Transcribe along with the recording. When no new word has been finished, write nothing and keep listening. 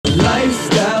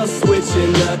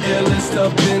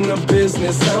up in the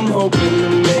business. I'm hoping to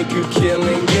make a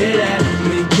killing. Get at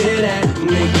me,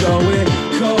 going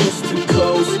coast to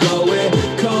coast, going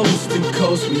coast to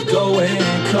coast. We going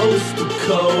coast to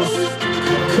coast,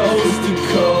 coast to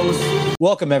coast.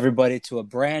 Welcome, everybody, to a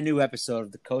brand new episode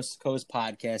of the Coast to Coast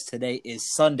podcast. Today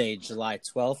is Sunday, July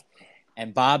 12th.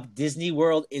 And Bob, Disney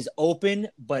World is open,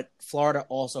 but Florida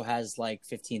also has like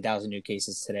 15,000 new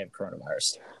cases today of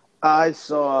coronavirus. I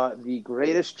saw the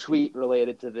greatest tweet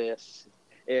related to this.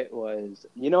 It was,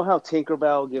 you know how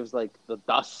Tinkerbell gives like the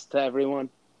dust to everyone?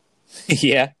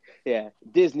 Yeah. Yeah.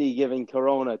 Disney giving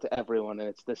Corona to everyone. And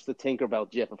it's just the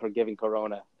Tinkerbell gif of her giving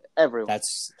Corona. Everyone.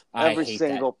 Every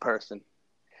single person.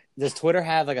 Does Twitter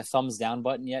have like a thumbs down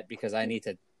button yet? Because I need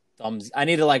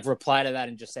to like reply to that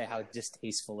and just say how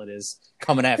distasteful it is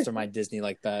coming after my Disney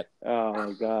like that. Oh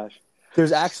my gosh.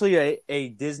 There's actually a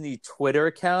Disney Twitter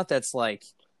account that's like,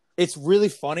 it's really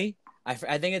funny. I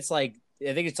think it's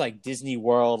like Disney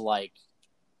World like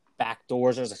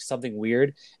backdoors or something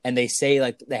weird, and they say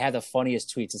like they have the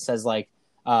funniest tweets. It says like,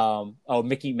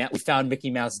 Mickey Mouse, we found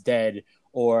Mickey Mouse dead,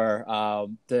 or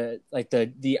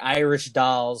the Irish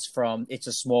dolls from It's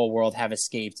a Small World have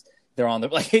escaped. They're on the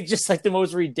like it's just like the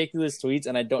most ridiculous tweets,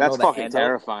 and I don't know. That's fucking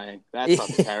terrifying. That's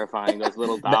fucking terrifying. Those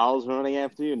little dolls running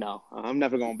after you. No, I'm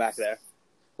never going back there.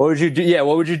 What would you do? Yeah,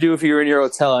 what would you do if you were in your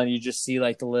hotel and you just see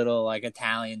like the little like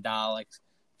Italian doll like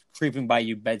creeping by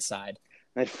you bedside?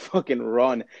 I'd fucking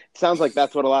run. It sounds like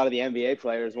that's what a lot of the NBA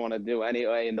players want to do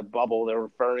anyway. In the bubble, they're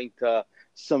referring to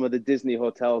some of the Disney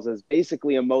hotels as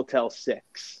basically a Motel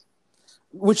 6.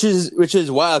 Which is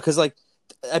wild because like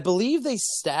I believe they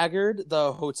staggered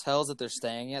the hotels that they're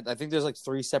staying at. I think there's like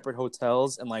 3 separate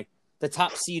hotels, and like the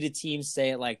top seeded teams stay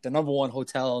at like the number 1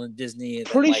 hotel in Disney.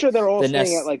 Pretty sure they're all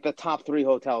staying at like the top 3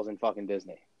 hotels in fucking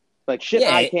Disney. Like shit,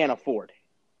 I can't afford.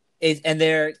 And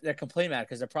they're complaining about it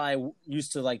because they're probably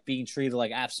used to like being treated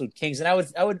like absolute kings. And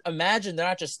I would imagine they're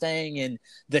not just staying in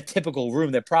the typical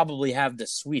room. They probably have the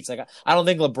suites. Like I don't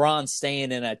think LeBron's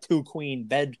staying in a 2-queen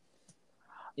bed.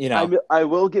 You know, I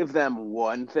will give them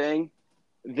one thing.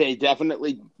 They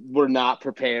definitely were not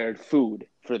prepared food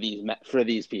for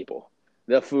these people.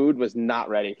 The food was not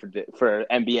ready for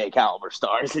NBA caliber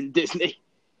stars in Disney.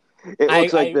 It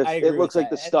looks like this. It looks like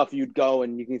the stuff you'd go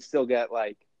and you can still get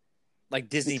like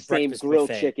Disney the same breakfast grilled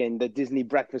buffet. chicken, the Disney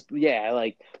breakfast. Yeah,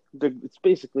 like it's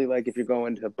basically like if you're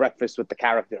going to breakfast with the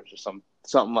characters or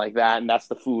something like that, and that's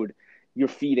the food you're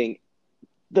feeding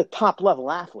the top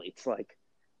level athletes. Like,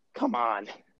 come on.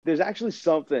 There's actually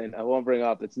something I won't bring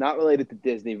up that's not related to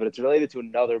Disney, but it's related to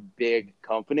another big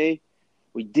company.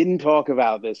 We didn't talk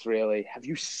about this really. Have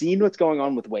you seen what's going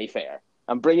on with Wayfair?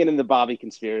 I'm bringing in the Bobby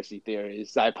conspiracy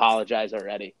theories. I apologize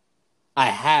already. I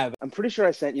have. I'm pretty sure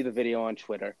I sent you the video on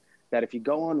Twitter that if you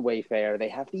go on Wayfair, they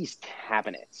have these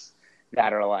cabinets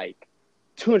that are like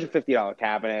 $250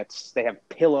 cabinets. They have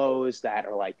pillows that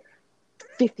are like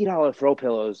 $50 throw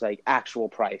pillows, like actual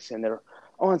price, and they're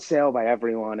on sale by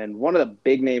everyone. And one of the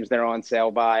big names they're on sale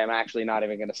by, I'm actually not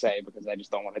even going to say because I just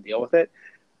don't want to deal with it.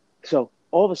 So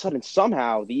all of a sudden,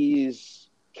 somehow these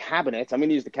cabinets, I'm going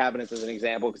to use the cabinets as an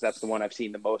example because that's the one I've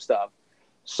seen the most of,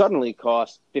 suddenly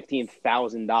cost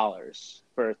 $15,000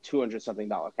 for a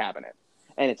 $200-something cabinet.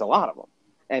 And it's a lot of them.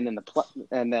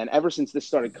 And then ever since this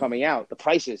started coming out, the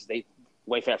prices,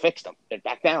 Wayfair fixed them. They're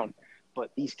back down.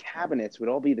 But these cabinets would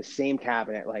all be the same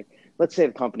cabinet. Like, let's say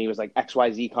the company was like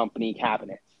XYZ Company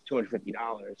cabinet,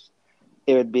 $250.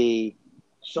 It would be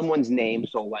someone's name.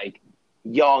 So like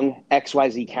Young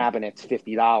XYZ cabinets,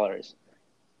 $50.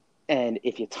 And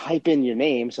if you type in your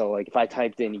name, so like if I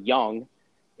typed in Young,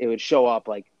 it would show up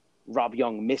like Rob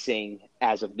Young missing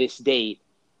as of this date.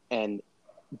 And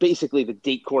basically the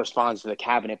date corresponds to the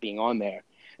cabinet being on there.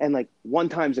 And like one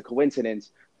time's a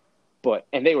coincidence.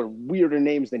 And they were weirder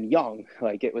names than Young.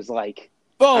 Like, it was like,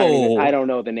 I don't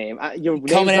know the name. Your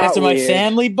coming after my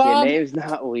family, Bob? Your name's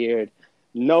not weird.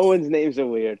 No one's names are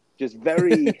weird. Just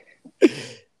very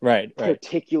right.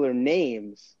 particular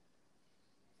names.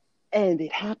 And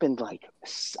it happened like,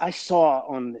 I saw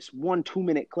on this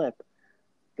 2-minute clip,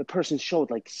 the person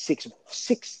showed like six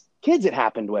kids it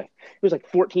happened with. It was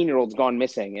like 14-year-olds gone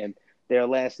missing, and their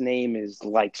last name is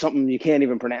like something you can't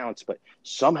even pronounce, but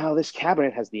somehow this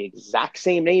cabinet has the exact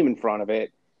same name in front of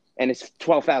it, and it's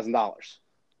 $12,000.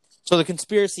 So the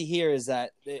conspiracy here is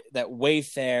that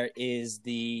Wayfair is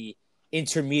the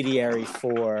intermediary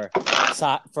for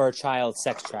child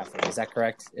sex trafficking. Is that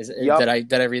correct? Yep.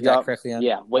 Did I read that correctly?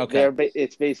 Yeah.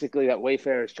 It's basically that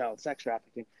Wayfair is child sex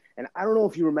trafficking. And I don't know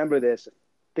if you remember this. I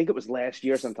think it was last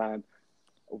year sometime.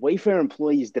 Wayfair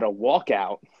employees did a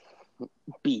walkout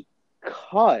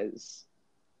because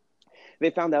they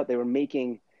found out they were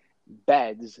making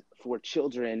beds for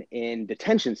children in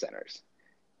detention centers.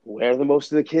 Where the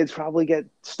most of the kids probably get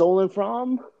stolen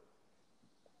from?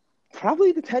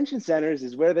 Probably detention centers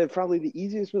is where they're probably the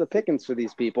easiest for the pickings for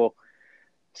these people.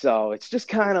 So it's just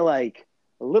kind of like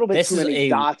a little bit too many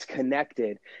dots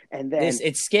connected. And then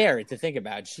it's scary to think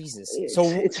about. Jesus.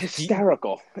 It's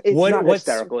hysterical. It's not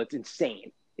hysterical. It's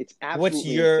insane. It's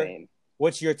absolutely insane.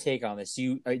 What's your take on this?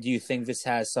 Do you think this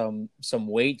has some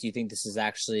weight? Do you think this is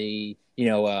actually,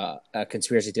 a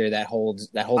conspiracy theory that holds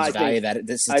value, that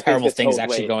this is terrible thing is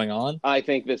actually going on? I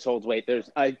think this holds weight.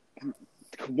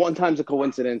 One time's a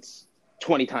coincidence,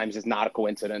 20 times is not a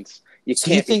coincidence. You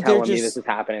can't be telling me this is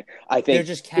happening. I think they're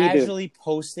just casually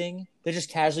posting. They're just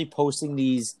casually posting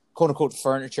these quote unquote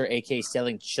furniture, aka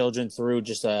selling children through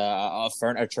just a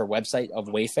furniture website of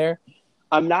Wayfair.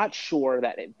 I'm not sure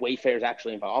that Wayfair is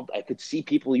actually involved. I could see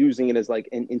people using it as like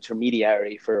an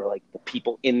intermediary for like the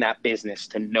people in that business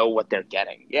to know what they're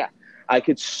getting. Yeah, I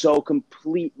could so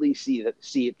completely see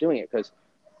it doing it because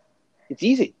it's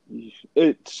easy.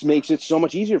 It makes it so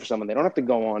much easier for someone. They don't have to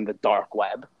go on the dark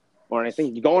web or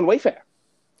anything. You go on Wayfair.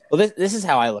 Well, this is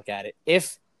how I look at it.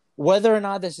 If whether or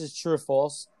not this is true or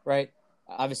false, right?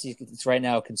 Obviously, it's right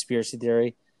now a conspiracy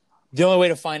theory. The only way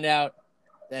to find out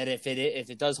that if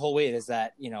it does hold weight is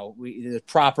that, the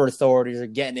proper authorities are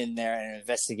getting in there and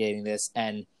investigating this,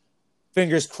 and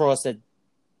fingers crossed that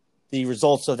the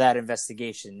results of that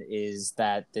investigation is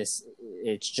that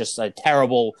it's just a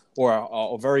terrible or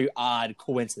a very odd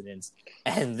coincidence,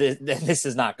 and this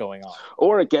is not going on.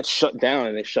 Or it gets shut down,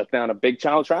 and they shut down a big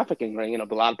child trafficking ring, and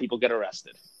a lot of people get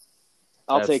arrested.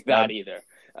 I'll take that either,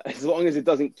 as long as it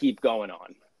doesn't keep going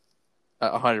on.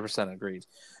 100% agreed.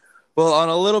 Well, on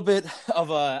a little bit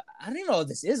of I don't even know if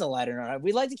this is a light or not.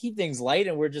 We like to keep things light,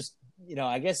 and we're just,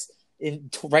 I guess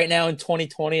right now in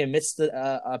 2020, amidst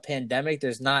a pandemic,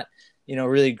 there's not,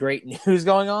 really great news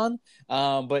going on.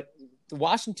 But the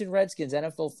Washington Redskins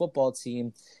NFL football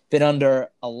team been under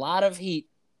a lot of heat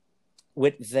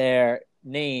with their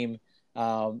name.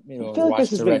 I feel like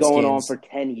this has been going on for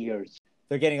 10 years.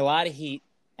 They're getting a lot of heat,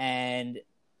 and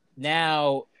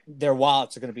now their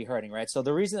wallets are going to be hurting, right? So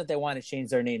the reason that they want to change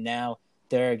their name now,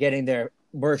 they're getting their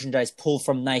merchandise pulled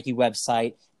from Nike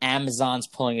website. Amazon's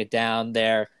pulling it down.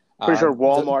 They're pretty sure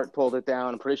Walmart pulled it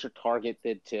down. I'm pretty sure Target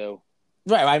did too.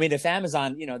 Right. I mean, if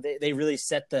Amazon, they really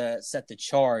set the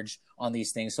charge on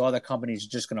these things, so other companies are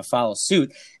just going to follow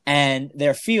suit. And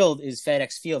their field is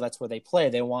FedEx Field. That's where they play.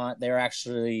 They're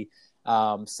actually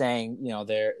saying,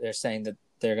 they're saying that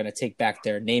they're going to take back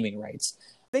their naming rights.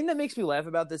 The thing that makes me laugh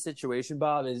about this situation,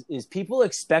 Bob, is people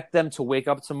expect them to wake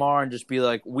up tomorrow and just be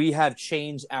like, we have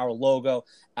changed our logo,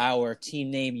 our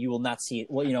team name. You will not see it.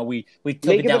 Well, we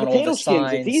took it down all the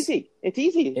signs. It's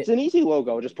easy. It's an easy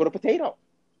logo. Just put a potato.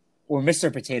 Or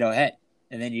Mr. Potato Head.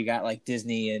 And then you got like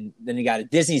Disney, and then you got a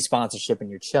Disney sponsorship, and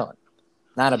you're chilling.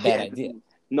 Not a bad idea.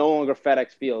 No longer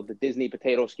FedEx Field, the Disney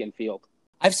potato skin field.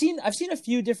 I've seen a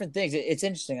few different things. It's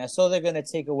interesting. I saw they're going to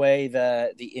take away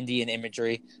the Indian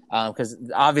imagery because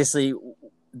obviously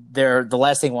the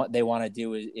last thing they want to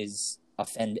do is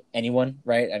offend anyone,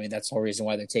 right? I mean, that's the whole reason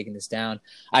why they're taking this down.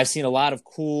 I've seen a lot of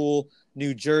cool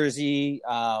New Jersey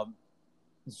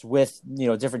with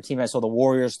different teams. I saw the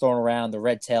Warriors thrown around, the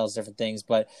Red Tails, different things.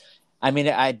 But I mean,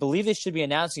 I believe they should be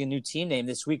announcing a new team name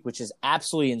this week, which is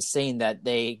absolutely insane that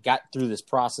they got through this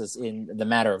process in the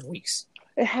matter of weeks.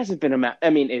 It hasn't been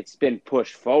it's been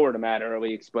pushed forward a matter of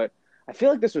weeks, but I feel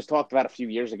like this was talked about a few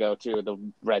years ago too, the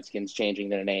Redskins changing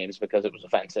their names because it was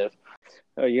offensive.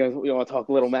 You want to talk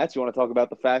a little Mets? You want to talk about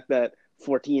the fact that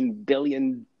 $14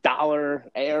 billion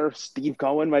heir Steve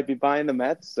Cohen might be buying the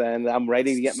Mets, and I'm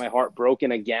ready to get my heart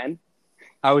broken again?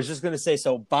 I was just going to say,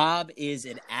 so Bob is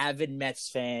an avid Mets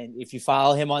fan. If you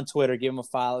follow him on Twitter, give him a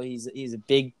follow. He's a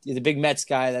big Mets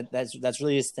guy. That's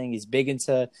really his thing. He's big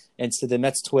into the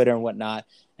Mets Twitter and whatnot.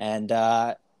 And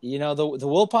the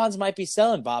Wilpons might be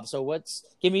selling, Bob. So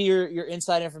give me your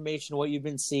inside information, what you've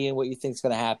been seeing, what you think is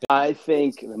going to happen. I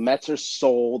think the Mets are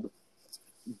sold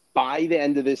by the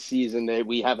end of this season.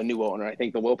 We have a new owner. I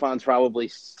think the Wilpons probably,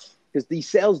 because these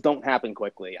sales don't happen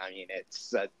quickly. I mean,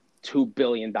 it's $2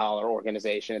 billion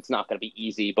organization. It's not going to be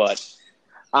easy, but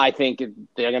I think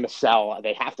they're going to sell.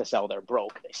 They have to sell. They're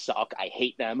broke. They suck. I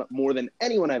hate them more than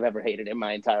anyone I've ever hated in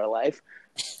my entire life.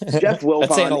 Jeff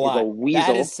Wilpon is a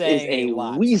weasel. Is a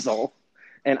weasel,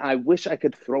 and I wish I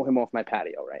could throw him off my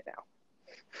patio right now.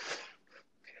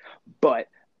 But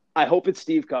I hope it's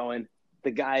Steve Cohen.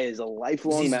 The guy is a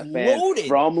lifelong Met fan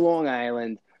from Long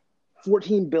Island.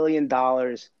 $14 billion.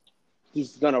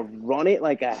 He's going to run it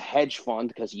like a hedge fund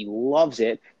because he loves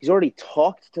it. He's already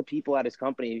talked to people at his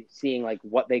company, seeing like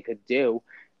what they could do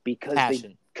because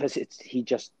because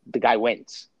the guy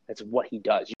wins. That's what he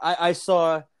does. I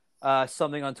saw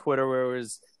something on Twitter where it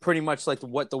was pretty much like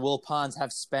what the Wilpons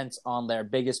have spent on their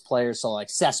biggest players. So like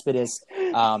Cespedes,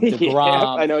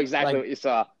 DeGrom. I know exactly what you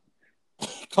saw.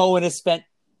 Cohen has spent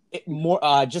more,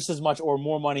 just as much or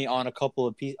more money on a couple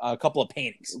of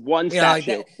paintings. One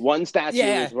statue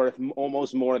Yeah. is worth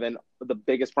almost more than the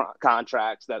biggest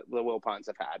contracts that the Wilpons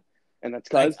have had, and that's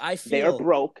because they are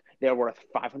broke. They're worth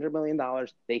 $500 million.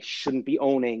 They shouldn't be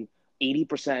owning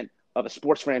 80% of a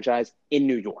sports franchise in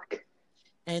New York.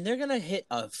 And they're gonna hit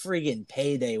a friggin'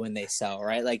 payday when they sell,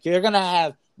 right? Like you're gonna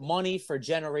have money for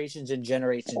generations and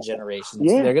generations.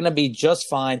 Yeah. They're gonna be just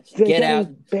fine. They're Get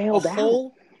out. Bailed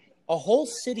out. A whole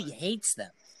city hates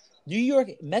them. New York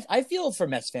Mets. I feel for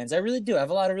Mets fans. I really do. I have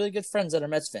a lot of really good friends that are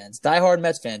Mets fans, diehard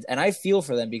Mets fans, and I feel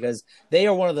for them because they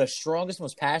are one of the strongest,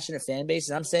 most passionate fan bases.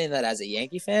 And I'm saying that as a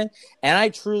Yankee fan, and I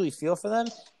truly feel for them.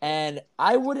 And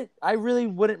I really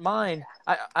wouldn't mind.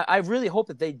 I really hope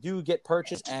that they do get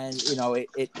purchased, and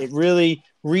it really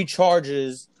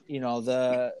recharges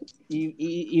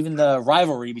even the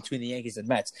rivalry between the Yankees and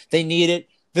Mets. They need it.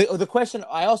 The question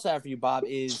I also have for you, Bob,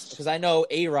 is because I know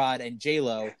A-Rod and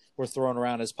J-Lo were thrown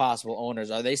around as possible owners.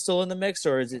 Are they still in the mix,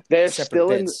 or is it separate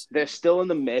bids? They're still in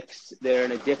the mix. They're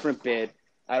in a different bid.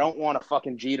 I don't want a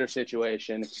fucking Jeter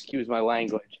situation. Excuse my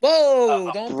language.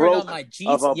 Whoa! Don't bring up my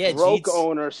Jeets. Of a broke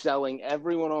owner selling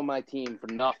everyone on my team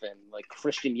for nothing, like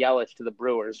Christian Yelich to the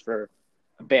Brewers for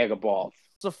a bag of balls.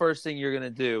 What's the first thing you're going to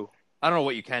do? I don't know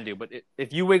what you can do, but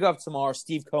if you wake up tomorrow,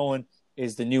 Steve Cohen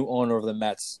is the new owner of the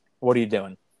Mets, what are you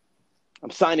doing?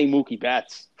 I'm signing Mookie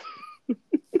Betts.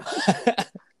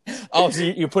 Oh, so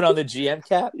you put on the GM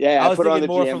cap? Yeah, I was put thinking on the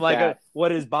more GM from like cap.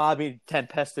 What is Bobby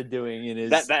Tempesta doing in his?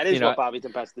 That is what Bobby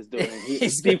Tempesta is doing.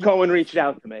 Steve Cohen reached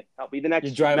out to me. I'll be the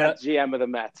next GM of the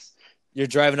Mets. You're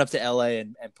driving up to LA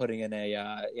and putting in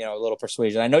a little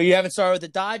persuasion. I know you haven't started with the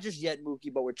Dodgers yet,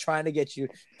 Mookie, but we're trying to get you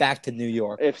back to New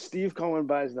York. If Steve Cohen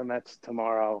buys the Mets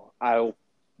tomorrow, I'll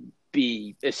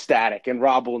be ecstatic, and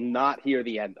Rob will not hear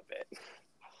the end of it.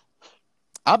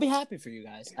 I'll be happy for you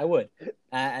guys. I would.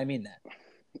 I mean that.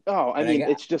 Oh, I mean,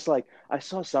 it's just like I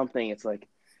saw something. It's like,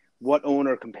 what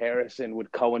owner comparison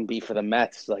would Cohen be for the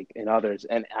Mets, like in others?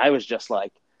 And I was just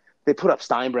like, they put up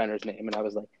Steinbrenner's name, and I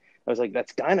was like,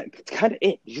 that's kind of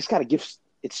it. You just got to give.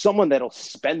 It's someone that'll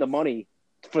spend the money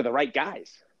for the right guys.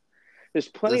 There's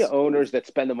plenty of owners that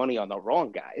spend the money on the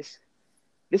wrong guys.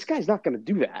 This guy's not going to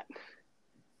do that.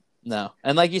 No,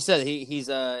 and like you said, he's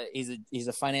a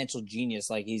financial genius.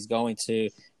 Like he's going to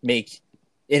make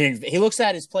it. He looks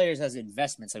at his players as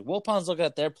investments. Like Wilpons look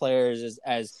at their players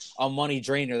as a money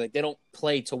drainer. Like they don't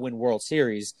play to win World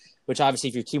Series. Which obviously,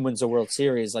 if your team wins a World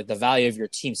Series, like the value of your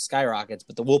team skyrockets.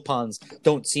 But the Wilpons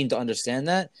don't seem to understand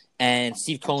that. And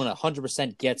Steve Cohen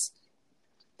 100% gets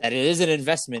that it is an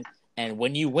investment. And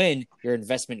when you win, your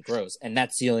investment grows, and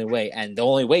that's the only way. And the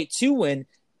only way to win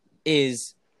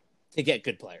is to get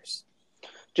good players.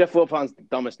 Jeff Wilpon's the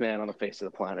dumbest man on the face of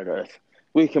the planet Earth.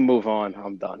 We can move on.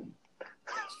 I'm done.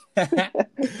 All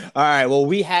right. Well,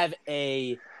 we have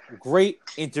a great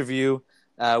interview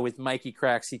with Mikey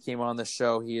Cracks. He came on the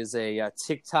show. He is a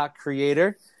TikTok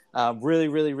creator, really,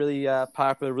 really, really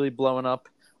popular, really blowing up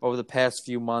over the past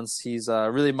few months. He's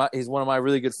he's one of my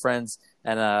really good friends,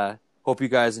 and hope you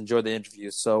guys enjoyed the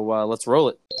interview. So let's roll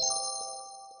it.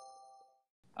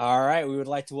 All right, we would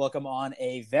like to welcome on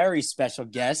a very special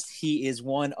guest. He is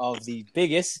one of the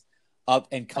biggest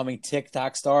up-and-coming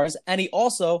TikTok stars, and he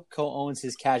also co-owns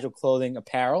his casual clothing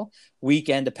apparel,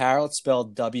 Weekend Apparel. It's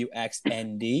spelled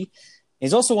WXND.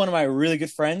 He's also one of my really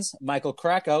good friends, Michael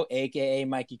Kracko, a.k.a.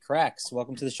 Mikey Cracks.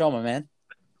 Welcome to the show, my man.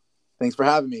 Thanks for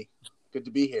having me. Good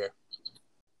to be here.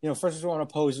 First I want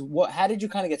to pose, how did you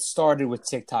kind of get started with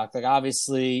TikTok? Like,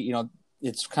 obviously,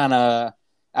 it's kind of,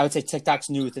 I would say TikTok's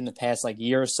new within the past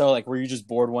year or so. Like, were you just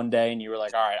bored one day and you were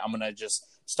like, all right, I'm going to just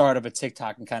start up a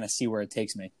TikTok and kind of see where it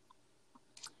takes me?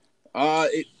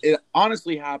 It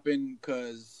honestly happened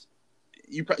because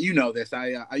you know this.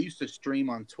 I used to stream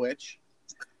on Twitch,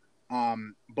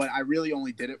 but I really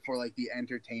only did it for the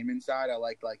entertainment side. I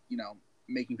liked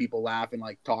making people laugh and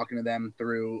talking to them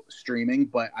through streaming.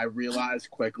 But I realized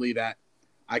quickly that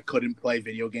I couldn't play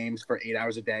video games for 8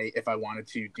 hours a day if I wanted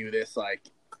to do this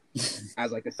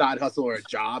as a side hustle or a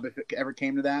job, if it ever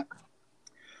came to that.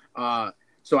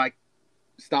 So I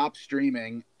stopped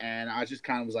streaming, and I just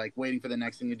kind of was waiting for the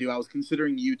next thing to do. I was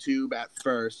considering YouTube at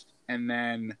first, and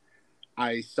then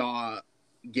I saw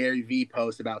Gary Vee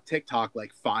post about TikTok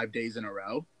 5 days in a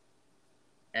row,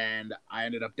 and I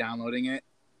ended up downloading it,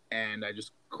 and I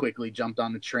just quickly jumped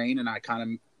on the train, and I kind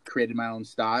of created my own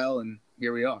style, and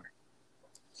here we are.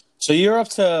 So you're up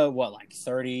to what, like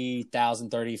 30,000,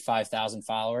 35,000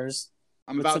 followers?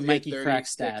 I'm What's about the to hit Mikey Crack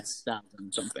stats?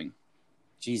 36,000 something.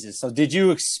 Jesus. So did you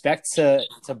expect to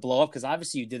blow up? Because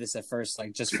obviously you did this at first,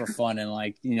 like just for fun and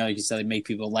like, you know, like you said, like, make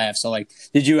people laugh. So like,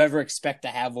 did you ever expect to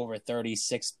have over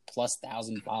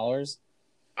 36,000+ followers?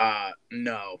 No,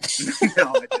 no,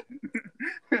 I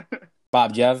didn't.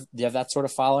 Bob, do you have that sort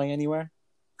of following anywhere?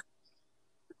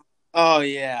 Oh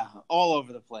yeah, all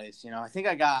over the place. You know, I think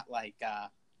I got like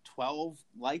 12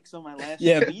 likes on my last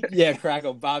tweet. Yeah,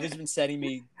 Crackle. Bob has been sending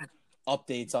me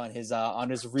updates on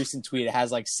his recent tweet. It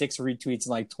has like 6 retweets and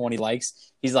like 20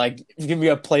 likes. He's like, give me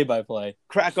a play-by-play.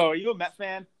 Crackle, are you a Met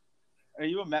fan?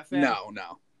 No.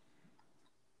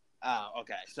 Oh,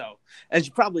 okay. So, as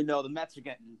you probably know, the Mets are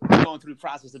going through the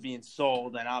process of being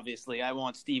sold, and obviously, I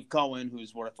want Steve Cohen,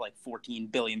 who's worth like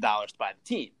 $14 billion, to buy the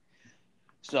team.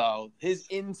 So, his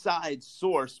inside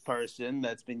source person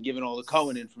that's been given all the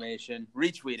Cohen information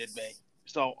retweeted me.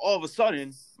 So, all of a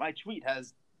sudden, my tweet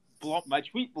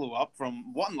blew up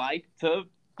from 1 like to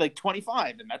like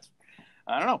 25, and that's,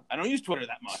 I don't know. I don't use Twitter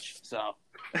that much, so.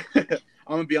 I'm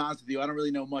gonna be honest with you. I don't really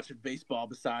know much of baseball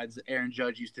besides Aaron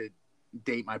Judge used to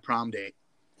date my prom date.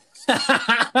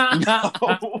 No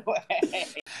way.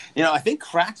 You know, I think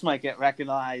Cracks might get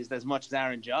recognized as much as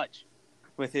Aaron Judge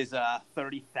with his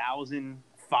 30,000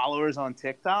 followers on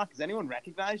TikTok. Has anyone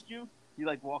recognized you? You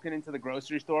like walking into the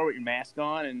grocery store with your mask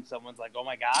on, and someone's like, "Oh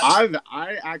my god!"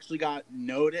 I actually got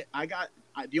noticed.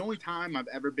 The only time I've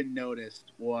ever been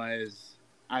noticed was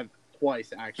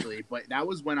twice actually, but that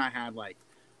was when I had like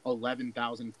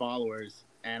 11,000 followers,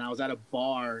 and I was at a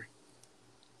bar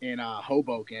in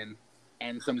Hoboken,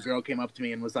 and some girl came up to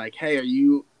me and was like, "Hey, are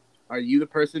you the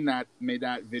person that made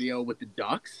that video with the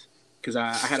ducks?" Because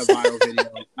I had a viral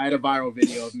video. I had a viral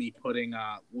video of me putting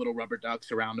little rubber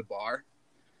ducks around the bar,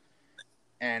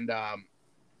 and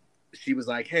she was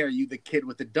like, "Hey, are you the kid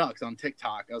with the ducks on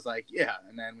TikTok?" I was like, "Yeah,"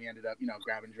 and then we ended up,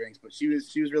 grabbing drinks. But she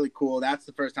was really cool. That's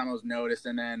the first time I was noticed,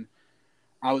 and then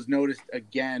I was noticed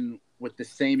again with the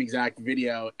same exact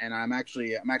video, and I'm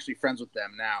actually friends with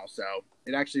them now. So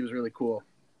it actually was really cool.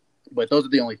 But that was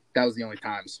the only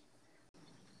times.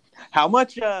 How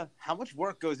much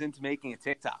work goes into making a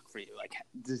TikTok for you? Like,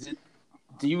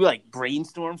 do you like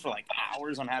brainstorm for like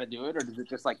hours on how to do it, or does it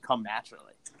just like come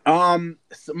naturally?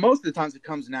 So most of the times it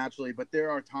comes naturally, but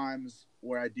there are times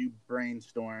where I do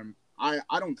brainstorm. I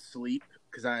don't sleep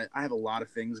because I have a lot of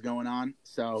things going on.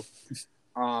 So,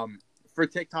 for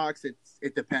TikToks,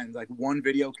 it depends. Like one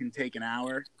video can take an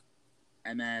hour,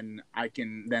 and then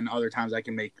other times I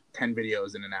can make 10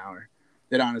 videos in an hour.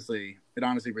 It honestly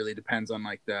really depends on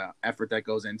like the effort that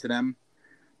goes into them,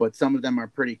 but some of them are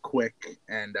pretty quick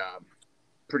and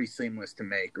pretty seamless to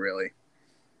make, really.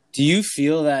 Do you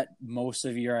feel that most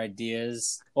of your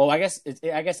ideas? Well, I guess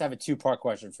I have a 2-part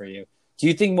question for you. Do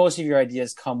you think most of your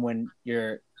ideas come when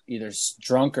you're either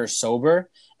drunk or sober?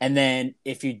 And then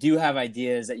if you do have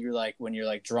ideas that you're like when you're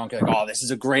like drunk, you're like, "Oh, this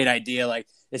is a great idea! Like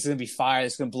this is gonna be fire!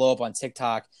 This is gonna blow up on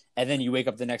TikTok." And then you wake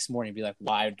up the next morning and be like,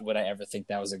 "Why would I ever think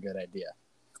that was a good idea?"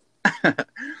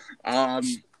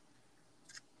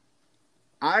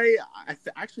 I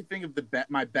actually think of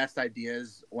my best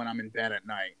ideas when I'm in bed at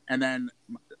night, and then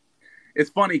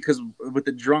it's funny because with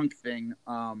the drunk thing,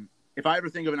 if I ever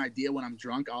think of an idea when I'm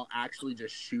drunk, I'll actually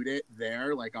just shoot it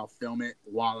there, like I'll film it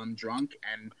while I'm drunk,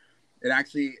 and it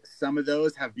actually some of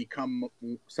those have become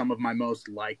some of my most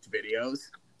liked videos.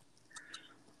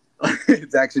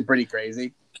 It's actually pretty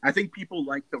crazy. I think people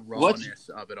like the rawness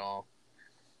of it all.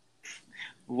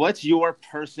 What's your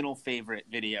personal favorite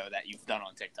video that you've done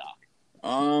on TikTok?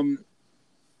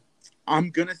 I'm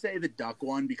gonna say the duck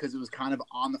one because it was kind of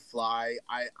on the fly.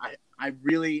 I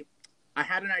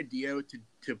had an idea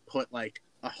to put like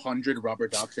 100 rubber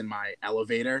ducks in my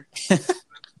elevator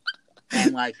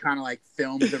and like kind of like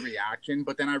film the reaction,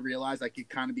 but then I realized like it'd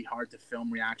kind of be hard to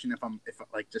film reaction if I'm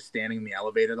like just standing in the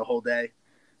elevator the whole day.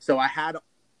 So I had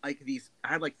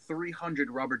like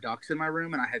 300 rubber ducks in my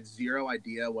room, and I had zero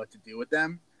idea what to do with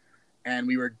them. And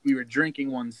we were drinking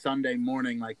one Sunday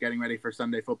morning, like getting ready for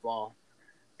Sunday football.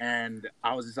 And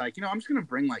I was just like, I'm just going to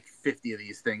bring like 50 of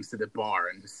these things to the bar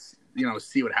and just,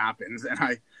 see what happens. And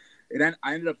I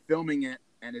ended up filming it,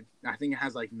 and I think it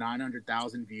has like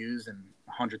 900,000 views and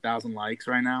 100,000 likes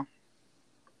right now.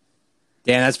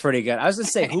 Damn, that's pretty good. I was going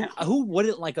to say, who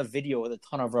wouldn't like a video with a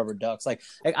ton of rubber ducks? Like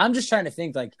I'm just trying to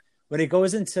think, like, when it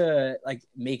goes into like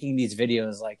making these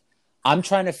videos, like I'm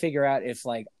trying to figure out if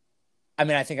like, I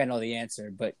mean, I think I know the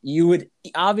answer, but you would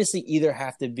obviously either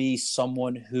have to be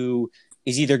someone who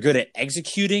is either good at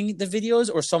executing the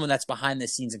videos or someone that's behind the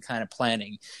scenes and kind of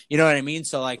planning. You know what I mean?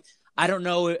 So like, I don't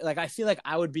know. Like, I feel like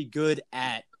I would be good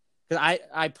at because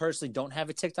I personally don't have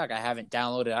a TikTok. I haven't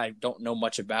downloaded. I don't know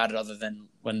much about it other than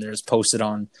when there's posted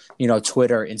on,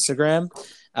 Twitter or Instagram.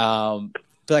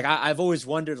 But like I've always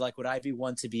wondered, like, would I be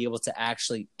one to be able to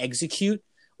actually execute,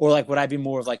 or like would I be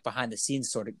more of like behind the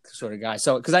scenes sort of guy?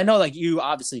 So because I know like you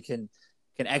obviously can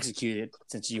execute it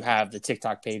since you have the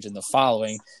TikTok page and the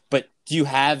following, but do you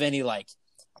have any like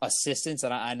assistants?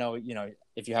 And I know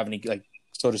if you have any like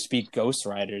so to speak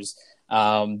ghostwriters,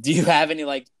 do you have any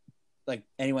like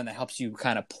anyone that helps you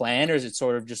kind of plan, or is it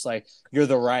sort of just like you're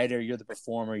the writer, you're the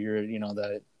performer, you're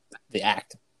the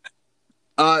act?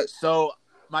 So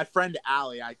my friend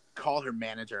Allie, I call her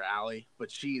manager Allie,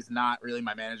 but she's not really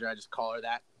my manager. I just call her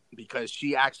that because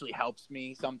she actually helps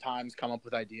me sometimes come up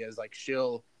with ideas. Like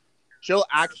she'll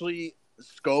actually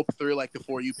scope through like the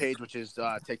For You page, which is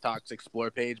TikTok's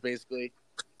explore page basically,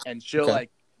 and she'll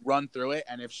like run through it.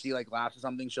 And if she like laughs at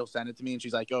something, she'll send it to me, and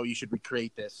she's like, "Oh, you should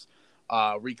recreate this."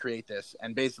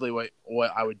 And basically what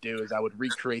I would do is I would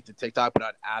recreate the TikTok, but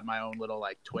I'd add my own little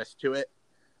like twist to it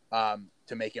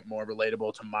to make it more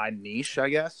relatable to my niche, I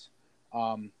guess.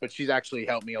 But she's actually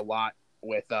helped me a lot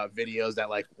with videos that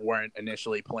like weren't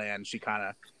initially planned. She kind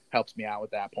of helps me out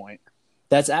with that point.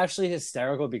 That's actually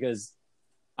hysterical because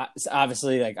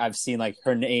obviously like I've seen like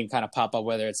her name kind of pop up,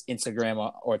 whether it's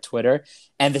Instagram or Twitter.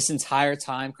 And this entire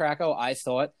time, Krakow, I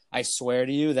swear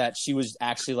to you that she was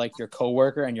actually like your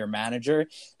coworker and your manager.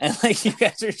 And like you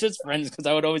guys are just friends because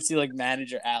I would always see like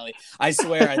manager Allie. I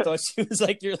swear I thought she was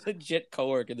like your legit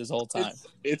coworker this whole time.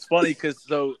 It's funny because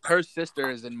so her sister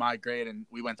is in my grade and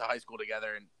we went to high school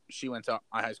together and she went to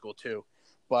my high school too.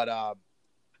 But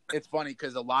it's funny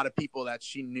because a lot of people that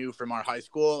she knew from our high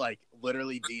school, like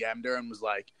literally DM'd her and was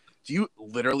like, "Do you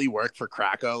literally work for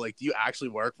Krakow? Like, do you actually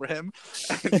work for him?"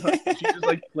 And, like, she just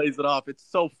like plays it off. It's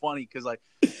so funny because like,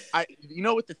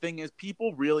 what the thing is,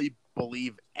 people really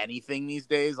believe anything these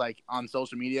days. Like on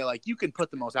social media, like you can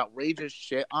put the most outrageous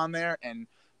shit on there and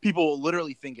people will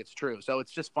literally think it's true. So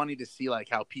it's just funny to see like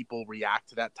how people react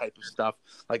to that type of stuff.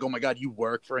 Like, "Oh my God, you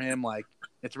work for him?" Like,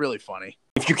 it's really funny.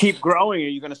 If you keep growing, are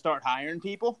you going to start hiring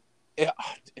people? Yeah,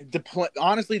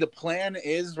 honestly, the plan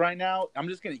is right now, I'm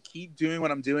just going to keep doing what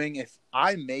I'm doing. If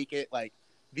I make it, like,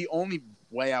 the only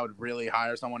way I would really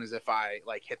hire someone is if I,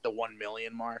 like, hit the 1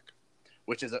 million mark,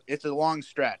 which is it's a long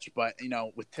stretch. But,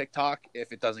 with TikTok,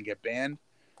 if it doesn't get banned,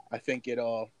 I think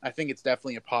it's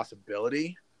definitely a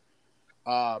possibility.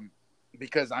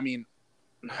 Because, I mean,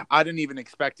 I didn't even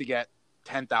expect to get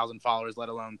 10,000 followers, let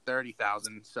alone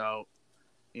 30,000. So,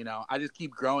 I just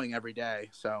keep growing every day.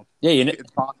 So yeah,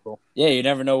 it's possible. Yeah, you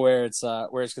never know where it's going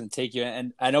to take you.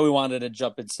 And I know we wanted to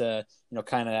jump into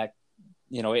kind of that,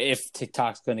 if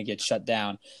TikTok's going to get shut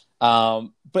down.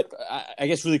 But I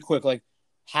guess really quick, like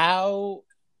how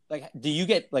do you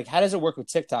get how does it work with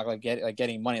TikTok? Like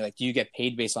getting money? Like do you get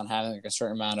paid based on having like a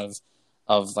certain amount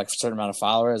of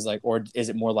followers? Like, or is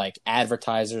it more like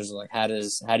advertisers? Or, like how do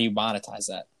you monetize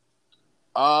that?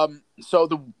 So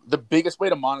the biggest way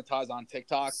to monetize on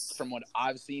TikTok from what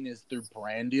I've seen is through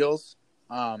brand deals.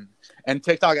 And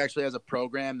TikTok actually has a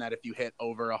program that if you hit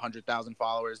over 100,000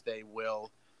 followers,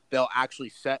 they'll actually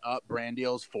set up brand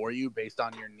deals for you based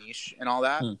on your niche and all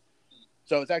that.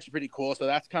 So it's actually pretty cool. So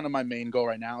that's kind of my main goal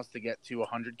right now is to get to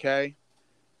 100K.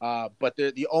 But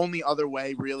the only other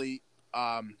way really,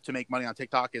 to make money on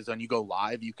TikTok is when you go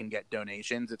live, you can get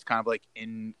donations. It's kind of like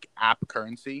in-app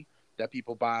currency that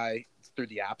people buy through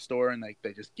the App Store, and like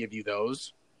they just give you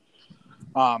those.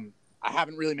 I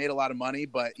haven't really made a lot of money,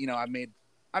 but I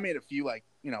made a few like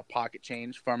pocket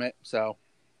change from it. So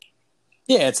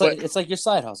yeah, it's like your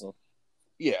side hustle.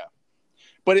 Yeah,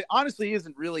 but it honestly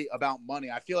isn't really about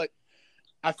money. I feel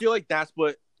like that's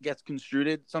what gets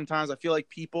construed sometimes. I feel like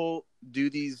people do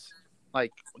these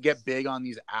like get big on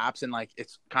these apps, and like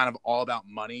it's kind of all about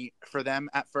money for them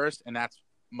at first, and that's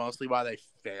mostly why they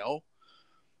fail.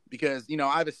 Because,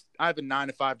 I have a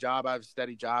 9-to-5 job. I have a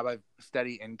steady job. I have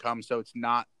steady income. So it's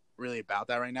not really about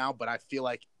that right now. But I feel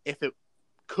like if it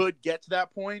could get to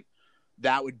that point,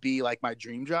 that would be like my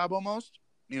dream job almost,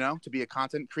 to be a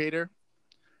content creator.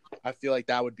 I feel like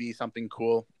that would be something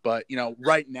cool. But,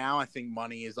 right now I think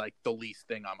money is like the last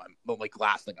thing on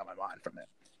my mind from it.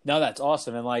 No, that's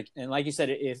awesome. And like you said,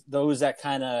 if those that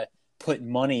kind of put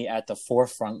money at the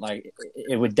forefront, like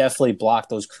it would definitely block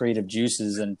those creative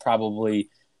juices and probably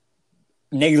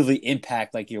negatively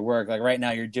impact like your work. Like right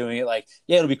now you're doing it like,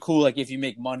 yeah, it'll be cool like if you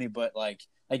make money, but like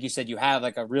you said, you have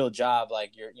like a real job,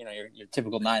 like your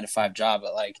typical 9-to-5 job,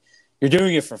 but like you're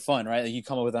doing it for fun, right? Like you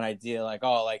come up with an idea like,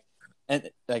 oh, like, and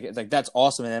like that's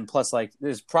awesome. And then plus like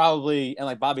there's probably, and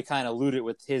like Bobby kind of alluded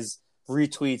with his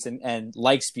retweets and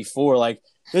likes before, like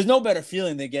there's no better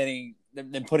feeling than getting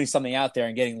than putting something out there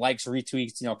and getting likes,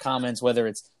 retweets, comments, whether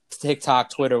it's TikTok,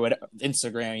 Twitter, whatever,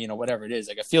 Instagram, whatever it is.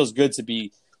 Like, it feels good to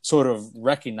be sort of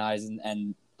recognized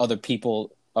and other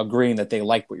people agreeing that they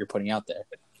like what you're putting out there.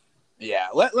 Yeah,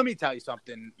 let me tell you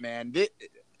something, man.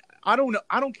 I don't know.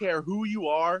 I don't care who you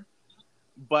are,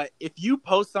 but if you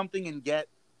post something and get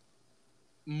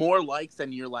more likes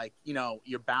than you're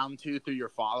bound to through your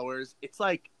followers, it's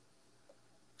like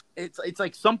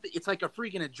something. It's like a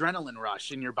freaking adrenaline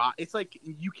rush in your body. It's like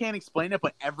you can't explain it,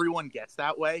 but everyone gets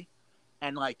that way,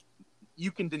 and like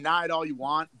you can deny it all you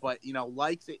want, but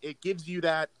likes it gives you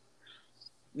that.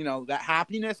 That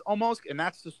happiness almost, and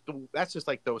that's just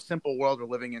like the simple world we're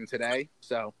living in today.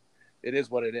 So it is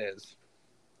what it is.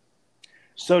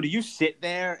 So do you sit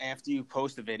there after you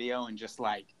post a video and just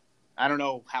like, I don't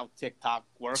know how TikTok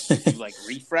works, if you like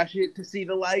refresh it to see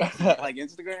the likes, like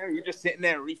Instagram? You're just sitting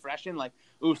there refreshing like,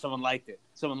 ooh, someone liked it.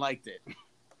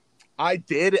 I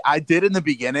did in the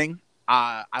beginning.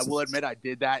 I will admit I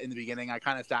did that in the beginning. I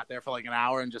kind of sat there for like an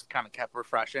hour and just kind of kept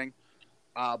refreshing.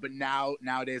 But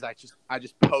nowadays I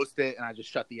just post it and I just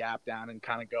shut the app down and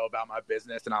kind of go about my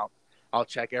business, and I'll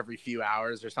check every few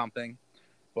hours or something.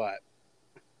 But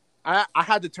I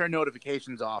had to turn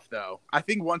notifications off though. I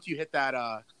think once you hit that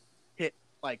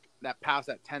past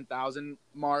that 10,000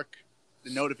 mark,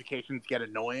 the notifications get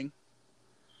annoying.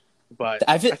 But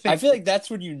I feel like that's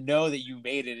when you know that you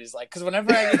made it, is like, because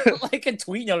whenever I get like a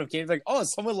tweet notification, like, oh,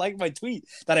 someone liked my tweet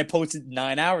that I posted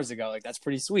 9 hours ago. Like, that's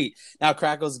pretty sweet. Now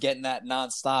Crackle's getting that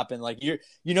nonstop, and like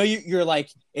you're like,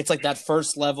 it's like that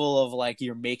first level of like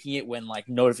you're making it when like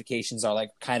notifications are like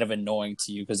kind of annoying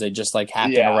to you because they just like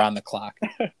happen around the clock.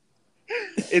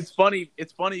 It's funny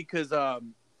because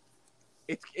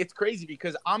it's crazy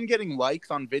because I'm getting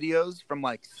likes on videos from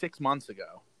like 6 months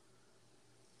ago.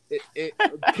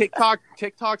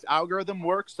 TikTok's algorithm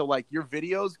works so like your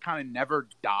videos kind of never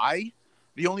die.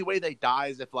 The only way they die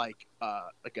is if like a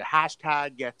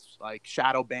hashtag gets like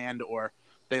shadow banned, or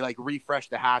they like refresh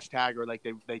the hashtag, or like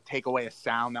they take away a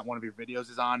sound that one of your videos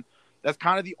is on. That's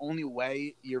kind of the only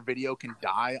way your video can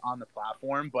die on the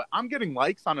platform. But I'm getting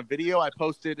likes on a video I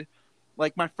posted,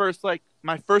 like my first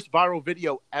viral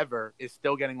video ever is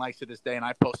still getting likes to this day, and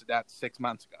I posted that 6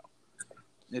 months ago.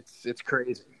 It's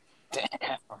crazy.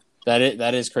 Damn.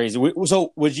 That is crazy.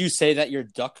 So would you say that your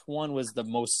duck one was the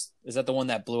most? Is that the one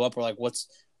that blew up, or like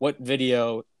what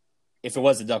video? If it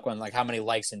was the duck one, like how many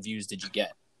likes and views did you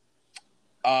get?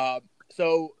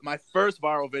 So my first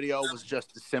viral video was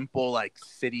just a simple like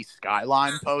city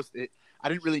skyline post. I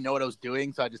didn't really know what I was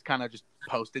doing, so I just kind of just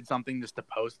posted something just to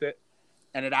post it,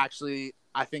 and it actually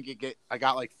I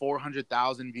got like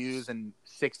 400,000 views and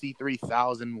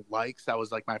 63,000 likes. That was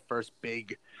like my first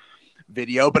big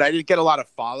video, but I didn't get a lot of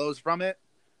follows from it.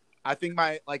 I think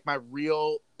my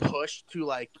real push to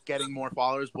like getting more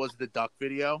followers was the duck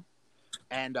video,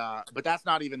 and but that's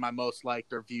not even my most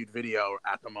liked or viewed video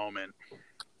at the moment.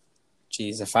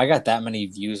 Jeez, if I got that many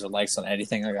views or likes on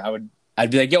anything, like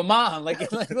I'd be like, yo, mom,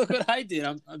 like look what I did.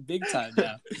 I'm big time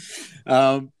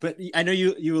now. But I know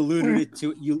you alluded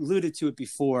to it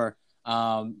before.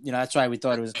 That's why we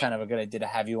thought it was kind of a good idea to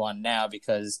have you on now,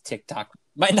 because TikTok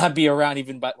might not be around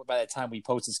even by the time we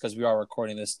post this, because we are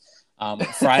recording this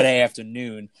Friday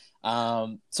afternoon.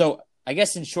 So I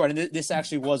guess in short, and this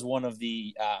actually was one of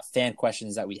the fan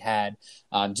questions that we had.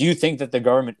 Do you think that the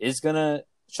government is going to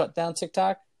shut down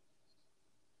TikTok?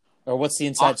 Or what's the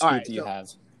inside scoop that you have?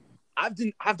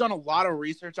 I've done a lot of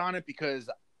research on it because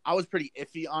I was pretty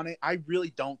iffy on it. I really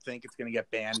don't think it's going to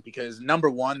get banned because, number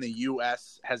one, the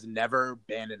U.S. has never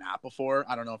banned an app before.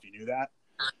 I don't know if you knew that.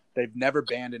 They've never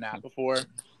banned an app before.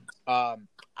 I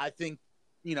think,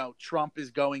 Trump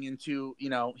is going into,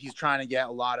 he's trying to get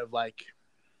a lot of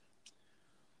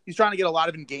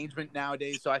engagement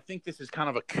nowadays. So I think this is kind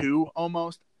of a coup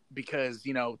almost because,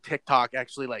 TikTok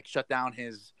actually like shut down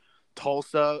his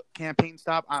Tulsa campaign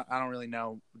stop. I don't really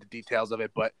know the details of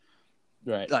it, but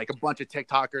right, like a bunch of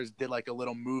TikTokers did like a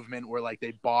little movement where like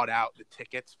they bought out the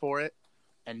tickets for it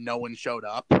and no one showed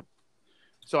up.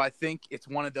 So I think it's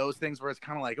one of those things where it's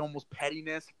kind of like almost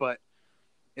pettiness, but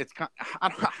it's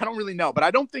I don't really know, but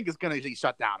I don't think it's going to be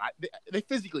shut down. They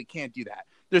physically can't do that.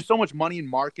 There's so much money in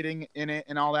marketing in it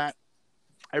and all that.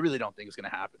 I really don't think it's going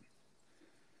to happen.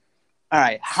 All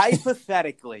right,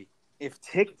 hypothetically, if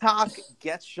TikTok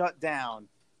gets shut down,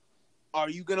 are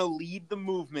you going to lead the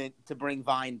movement to bring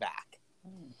Vine back?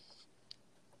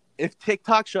 If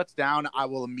TikTok shuts down, I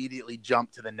will immediately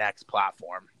jump to the next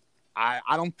platform. I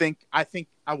think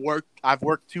I've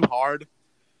worked too hard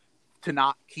to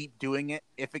not keep doing it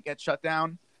if it gets shut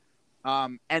down.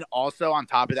 And also on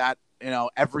top of that,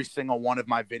 every single one of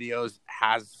my videos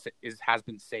has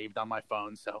been saved on my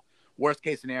phone. So Worst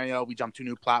case scenario, we jump to a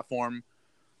new platform.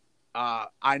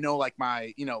 I know like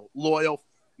my, loyal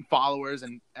followers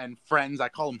and friends, I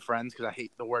call them friends because I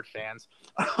hate the word fans.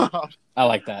 I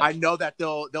like that. I know that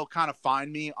they'll kind of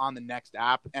find me on the next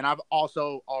app, and I've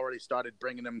also already started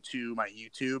bringing them to my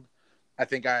YouTube. I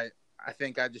think I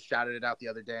just shouted it out the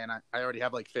other day, and I already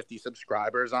have like 50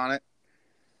 subscribers on it.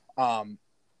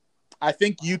 I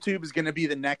think YouTube is going to be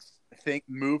the next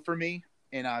move for me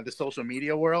in the social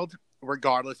media world,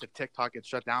 regardless if TikTok gets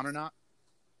shut down or not.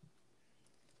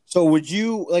 So would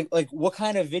you like what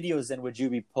kind of videos then would you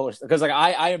be posting? Because like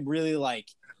I am really like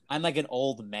I'm like an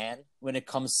old man when it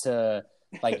comes to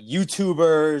like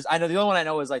YouTubers. I know the only one I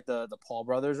know is like the Paul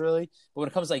brothers really, but when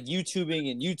it comes to like YouTubing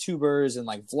and YouTubers and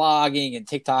like vlogging and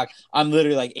TikTok, I'm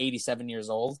literally like 87 years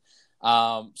old.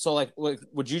 So like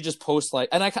would you just post like,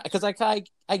 and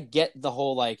I get the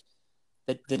whole like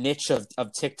the niche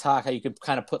of TikTok, how you could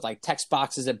kind of put like text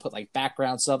boxes and put like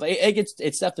background stuff.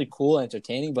 It's definitely cool and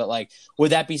entertaining, but like,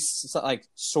 would that be like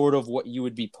sort of what you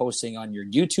would be posting on your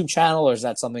YouTube channel? Or is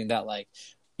that something that like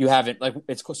you haven't, like,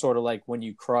 it's sort of like when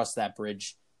you cross that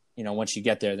bridge, once you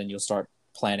get there, then you'll start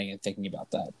planning and thinking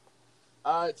about that.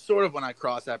 It's sort of when I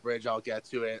cross that bridge, I'll get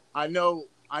to it. I know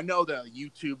the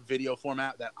YouTube video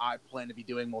format that I plan to be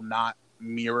doing will not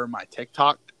mirror my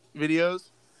TikTok videos.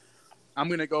 I'm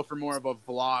going to go for more of a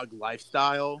vlog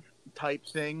lifestyle type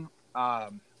thing.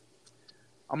 I'm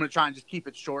going to try and just keep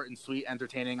it short and sweet,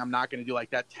 entertaining. I'm not going to do like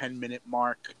that 10-minute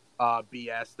mark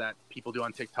BS that people do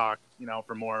on TikTok,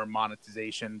 for more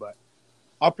monetization. But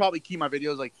I'll probably keep my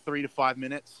videos like 3 to 5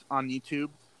 minutes on YouTube.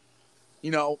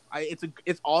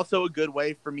 It's also a good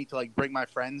way for me to like bring my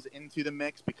friends into the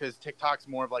mix, because TikTok's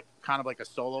more of like kind of like a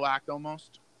solo act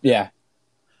almost. Yeah.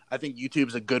 I think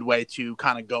YouTube's a good way to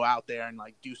kind of go out there and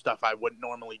like do stuff I wouldn't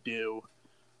normally do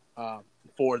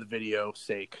for the video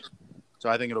sake. So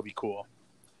I think it'll be cool.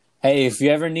 Hey, if you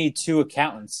ever need 2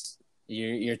 accountants,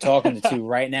 you're talking to 2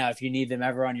 right now. If you need them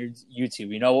ever on your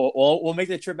YouTube, we'll make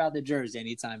the trip out to Jersey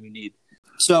anytime you need.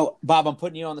 So Bob, I'm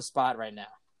putting you on the spot right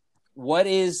now.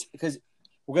 Because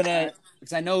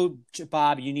I know,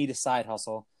 Bob, you need a side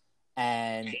hustle,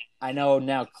 and I know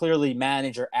now clearly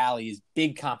Manager Alley is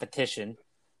big competition.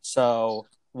 So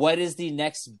what is the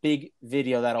next big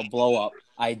video that'll blow up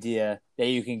idea that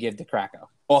you can give to Krakow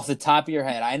off the top of your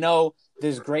head? I know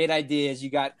there's great ideas.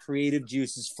 You got creative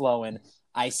juices flowing.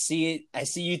 I see it. I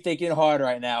see you thinking hard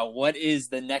right now. What is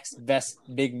the next best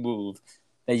big move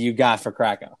that you got for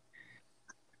Krakow?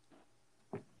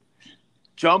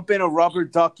 Jump in a rubber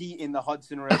ducky in the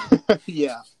Hudson River.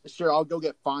 Yeah, sure. I'll go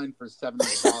get fined for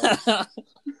 $700.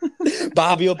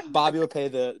 Bobby will pay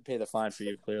the fine for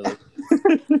you. Clearly,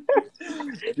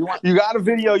 you got a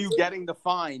video you getting the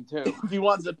fine too. If he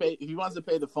wants to pay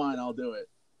the fine, I'll do it.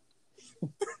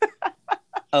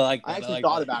 I like that. I actually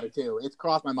thought about it too. It's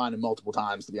crossed my mind multiple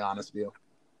times, to be honest with you.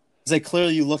 It's like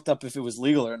clearly you looked up if it was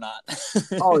legal or not.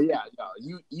 Oh yeah,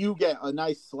 no, you get a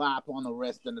nice slap on the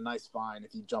wrist and a nice fine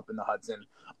if you jump in the Hudson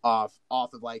off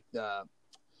of like the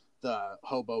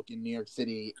Hoboken, New York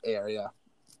City area.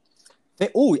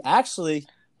 Actually,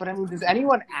 but I mean, does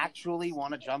anyone actually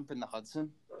want to jump in the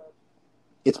Hudson?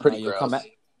 It's pretty gross.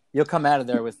 You'll come out of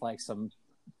there with like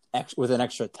with an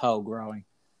extra toe growing.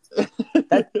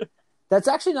 That's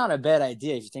actually not a bad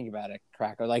idea if you think about it,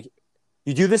 Cracker. Like,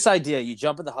 you do this idea, you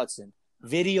jump in the Hudson,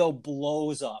 video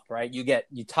blows up, right? You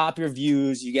top your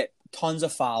views, you get tons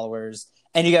of followers,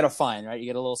 and you get a fine, right? You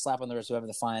get a little slap on the wrist, whoever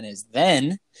the fine is.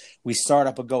 Then we start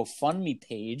up a GoFundMe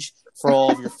page for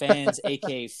all of your fans,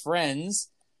 aka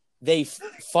friends. They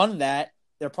fund that.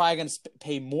 They're probably going to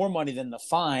pay more money than the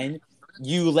fine.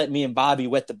 You let me and Bobby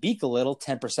wet the beak a little,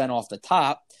 10% off the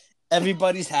top.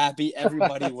 Everybody's happy.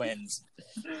 Everybody wins.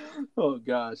 Oh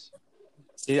gosh.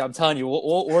 See, I'm telling you,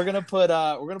 we're gonna put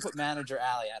Manager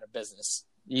Alley out of business.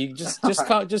 You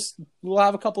we'll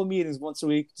have a couple of meetings once a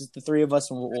week, just the 3 of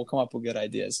us, and we'll come up with good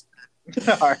ideas.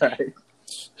 All right.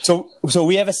 So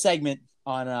we have a segment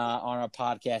on our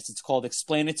podcast. It's called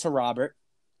 "Explain It to Robert."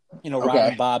 Robert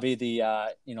and Bobby.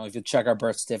 If you check our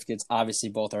birth certificates, obviously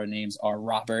both our names are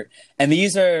Robert. And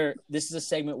this is a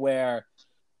segment where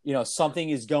something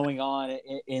is going on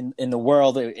in the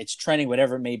world, it's trending,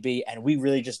 whatever it may be, and we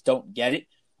really just don't get it.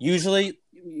 Usually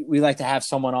we like to have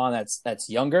someone on that's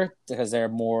younger, because they're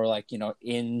more like,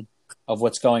 in of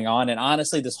what's going on. And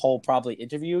honestly, this whole probably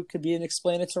interview could be an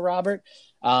Explain It to Robert.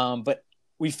 But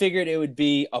we figured it would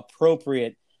be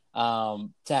appropriate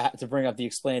to bring up the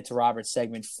Explain It to Robert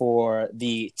segment for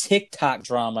the TikTok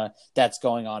drama that's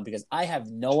going on, because I have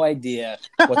no idea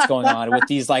what's going on with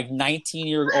these like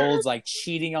 19-year-olds like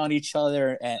cheating on each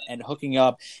other and hooking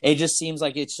up. It just seems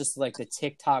like it's just like the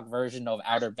TikTok version of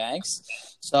Outer Banks.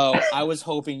 So I was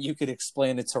hoping you could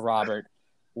explain it to Robert.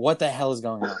 What the hell is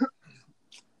going on?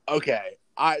 Okay.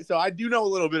 So I do know a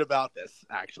little bit about this,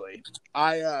 actually.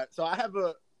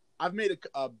 I've made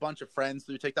a bunch of friends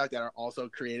through TikTok that are also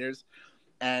creators,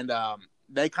 and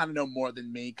they kind of know more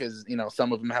than me because, you know,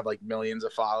 some of them have like millions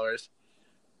of followers.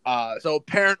 So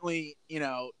apparently, you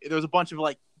know, there was a bunch of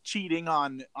like cheating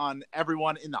on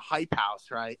everyone in the Hype House,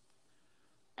 right?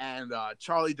 And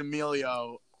Charli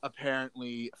D'Amelio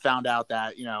apparently found out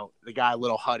that, you know, the guy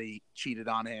Lil Huddy cheated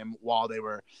on him while they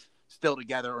were still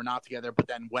together or not together, but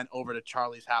then went over to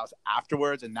Charli's house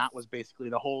afterwards, and that was basically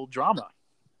the whole drama.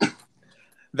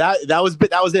 That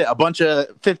was it. A bunch of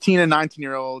 15 and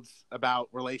 19-year-olds about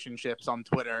relationships on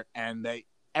Twitter, and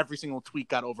every single tweet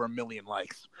got over 1 million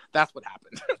likes. That's what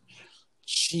happened.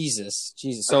 Jesus.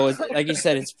 So, like you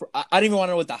said, I don't even want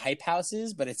to know what the Hype House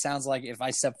is, but it sounds like if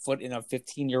I step foot in a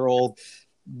 15-year-old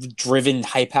driven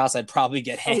Hype House, I'd probably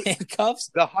get handcuffs.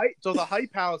 The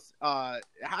Hype House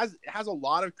has a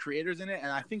lot of creators in it,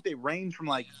 and I think they range from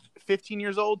like 15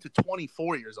 years old to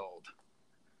 24 years old.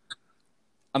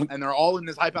 And they're all in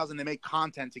this Hype House, and they make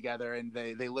content together, and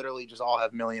they literally just all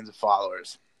have millions of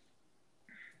followers.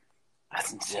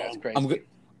 That's insane. That's crazy.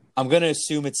 I'm gonna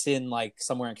assume it's in like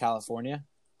somewhere in California.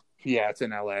 Yeah, it's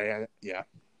in LA. Yeah.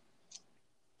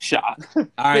 Shot. All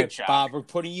right, shot. Bob, we're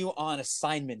putting you on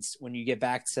assignments when you get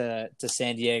back to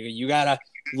San Diego. You gotta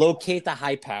locate the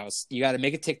Hype House. You gotta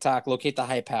make a TikTok, locate the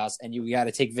Hype House, and you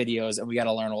gotta take videos, and we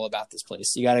gotta learn all about this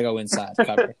place. You gotta go inside,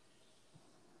 cover.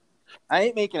 I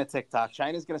ain't making a TikTok.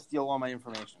 China's gonna steal all my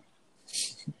information.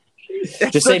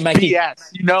 Just say Mikey. BS.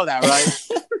 You know that, right?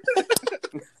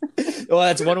 Well,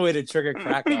 that's one way to trigger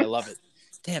crackle. I love it.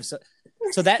 Damn. So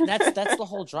that's the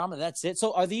whole drama. That's it.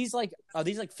 So are these like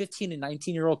 15 and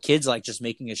 19-year-old kids like just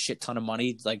making a shit ton of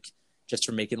money like just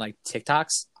for making like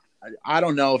TikToks? I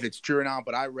don't know if it's true or not,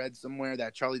 but I read somewhere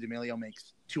that Charli D'Amelio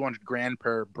makes $200,000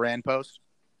 per brand post.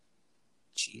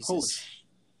 Jesus.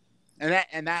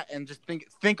 And just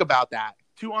think about that.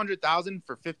 $200,000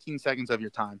 for 15 seconds of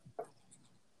your time.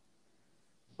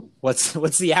 What's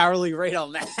the hourly rate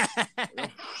on that?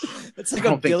 That's like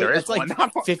 $1 billion. That's like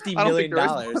 $50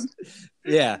 million.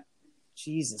 Yeah.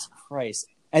 Jesus Christ.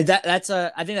 And that's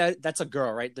I think that's a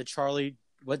girl, right? The Charli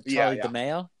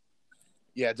D'Amelio?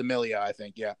 Yeah, D'Amelio, I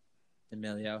think. Yeah.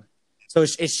 D'Amelio. So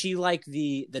is she like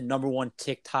the number one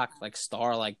TikTok like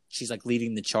star? Like she's like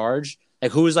leading the charge?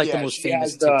 Like who is like the most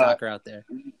famous TikToker out there?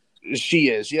 She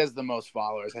is. She has the most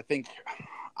followers. I think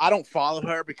I don't follow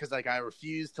her because like I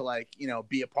refuse to like, you know,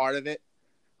 be a part of it.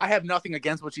 I have nothing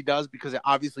against what she does because it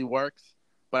obviously works,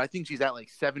 but I think she's at like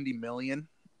 70 million.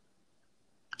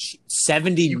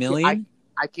 70 million?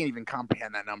 I can't even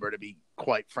comprehend that number, to be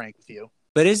quite frank with you.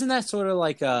 But isn't that sort of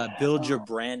like a build your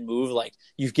brand move? Like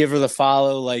you give her the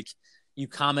follow, like you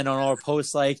comment on all her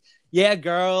posts like, yeah,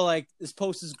 girl, like this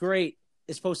post is great.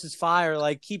 This post is fire.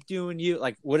 Like keep doing you.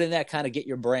 Like wouldn't that kind of get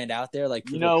your brand out there? Like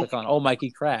people click on, oh,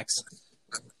 Mikey cracks.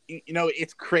 You know,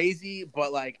 it's crazy,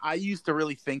 but like I used to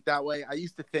really think that way. I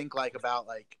used to think like about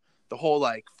like the whole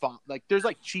like there's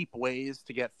like cheap ways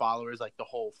to get followers, like the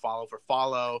whole follow for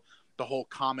follow, the whole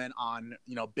comment on,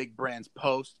 you know, big brands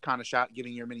post, kind of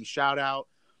giving your mini shout out.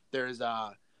 There's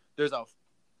a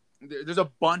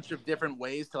bunch of different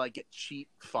ways to like get cheap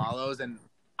follows, and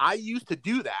I used to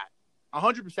do that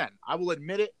 100%. I will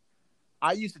admit it.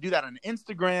 I used to do that on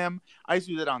Instagram. I used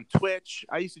to do that on Twitch.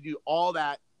 I used to do all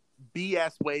that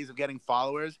BS ways of getting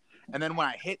followers. And then when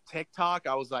I hit TikTok,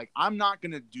 I was like, I'm not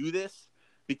going to do this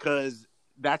because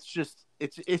that's just,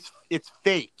 it's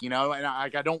fake, you know? And I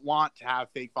don't want to have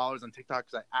fake followers on TikTok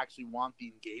because I actually want the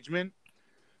engagement.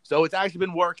 So it's actually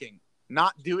been working.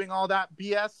 Not doing all that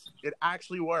BS, it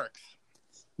actually works.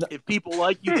 If people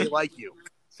like you, they like you.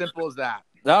 Simple as that.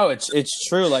 No, it's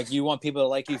true. Like you want people to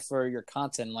like you for your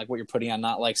content, like what you're putting on,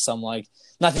 not like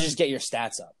not to just get your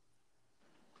stats up.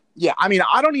 Yeah, I mean,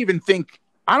 I don't even think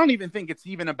it's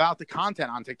even about the content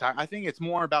on TikTok. I think it's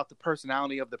more about the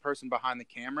personality of the person behind the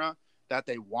camera that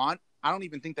they want. I don't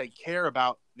even think they care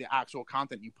about the actual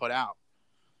content you put out.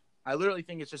 I literally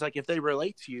think it's just like if they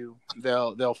relate to you,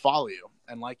 they'll follow you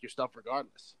and like your stuff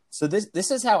regardless. So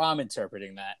this is how I'm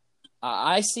interpreting that.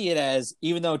 I see it as,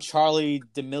 even though Charli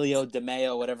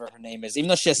D'Amelio, whatever her name is, even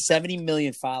though she has 70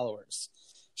 million followers,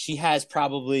 she has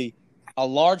probably a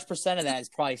large percent of that is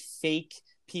probably fake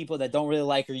people that don't really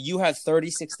like her. You have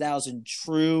 36,000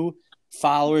 true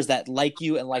followers that like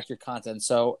you and like your content.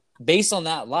 So based on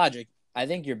that logic, I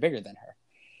think you're bigger than her.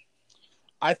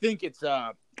 I think it's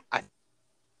 10%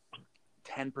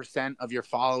 of your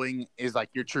following is like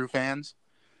your true fans.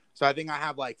 So I think I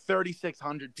have like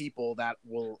 3,600 people that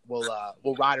will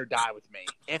ride or die with me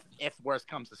if worse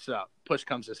comes to shove, push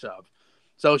comes to shove.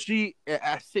 So she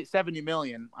at 70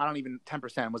 million, I don't even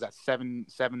 10% was at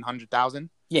 700,000.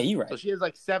 Yeah, you're right. So she has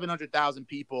like 700,000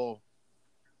 people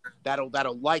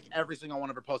that'll like every single one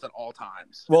of her posts at all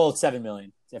times. Well, it's 7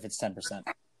 million if it's 10%.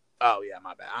 Oh yeah,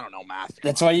 my bad. I don't know math.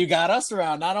 That's why you got us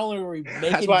around. Not only were we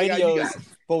making videos,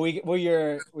 but we're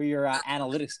your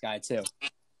analytics guy too.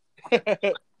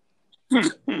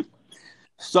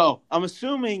 So I'm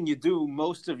assuming you do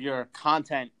most of your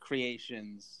content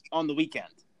creations on the weekend.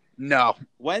 No.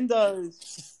 When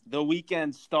does the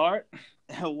weekend start?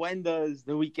 When does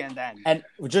the weekend end? And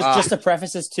just to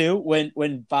preface this too,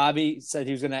 when Bobby said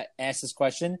he was going to ask this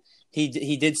question,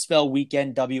 he did spell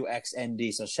weekend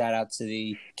WXND. So shout out to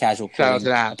the casual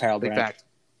apparel Big brand.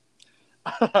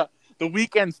 fact. The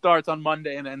weekend starts on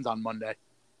Monday and ends on Monday.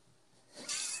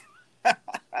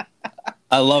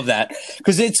 I love that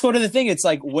because it's sort of the thing. It's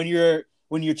like when you're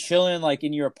chilling like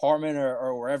in your apartment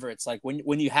or wherever. It's like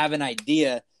when you have an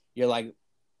idea, you're like,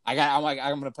 I'm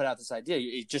going to put out this idea.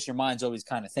 It's just your mind's always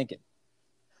kind of thinking.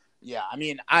 Yeah, I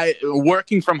mean,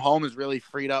 working from home has really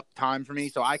freed up time for me,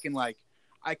 so I can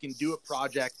do a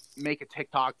project, make a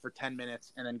TikTok for 10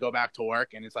 minutes, and then go back to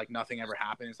work, and it's like nothing ever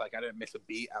happened. It's like I didn't miss a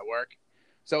beat at work.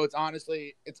 So it's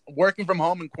working from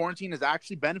home in quarantine has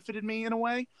actually benefited me in a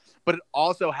way, but it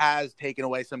also has taken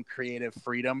away some creative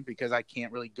freedom because I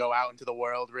can't really go out into the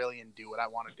world really and do what I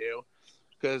want to do.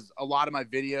 Because a lot of my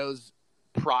videos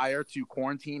prior to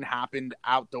quarantine happened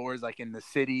outdoors, like in the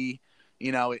city,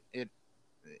 you know, it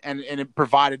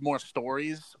provided more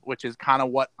stories, which is kind of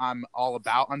what I'm all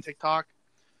about on TikTok.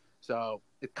 So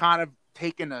it's kind of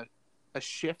taken a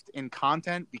shift in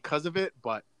content because of it,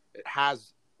 but it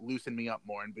has loosened me up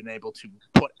more and been able to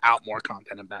put out more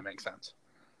content, if that makes sense.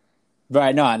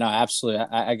 Right. No, absolutely.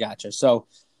 I got you. So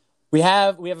we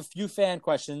have a few fan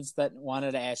questions that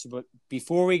wanted to ask you, but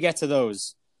before we get to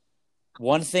those,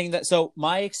 one thing so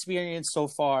my experience so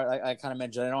far, I kind of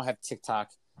mentioned, I don't have TikTok,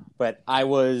 but I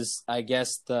was, I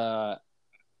guess, the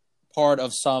part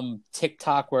of some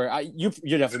TikTok where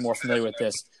you're definitely more familiar with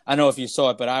this. I don't know if you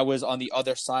saw it, but I was on the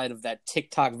other side of that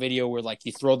TikTok video where like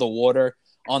you throw the water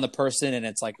on the person and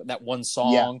it's like that one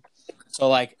song. Yeah. So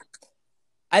like,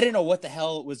 I didn't know what the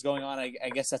hell was going on. I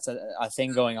guess that's a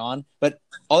thing going on. But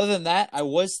other than that, I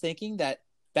was thinking that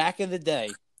back in the day,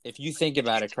 if you think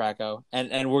about it, Krakow,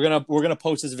 and we're gonna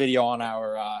post this video on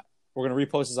our we're gonna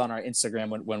repost this on our Instagram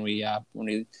when we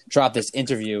drop this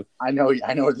interview. I know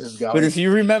where this is going. But if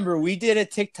you remember, we did a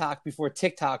TikTok before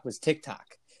TikTok was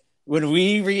TikTok. When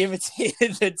we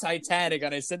re-imitated the Titanic,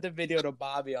 and I sent the video to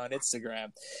Bobby on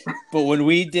Instagram. But when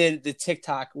we did the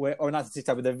TikTok, or not the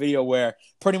TikTok, but the video where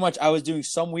pretty much I was doing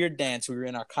some weird dance. We were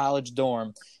in our college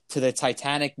dorm to the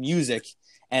Titanic music.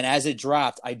 And as it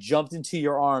dropped, I jumped into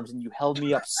your arms and you held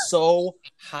me up so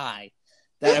high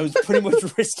that I was pretty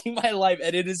much risking my life.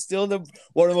 And it is still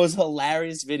one of the most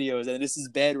hilarious videos. And this is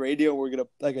bad radio. We're going to,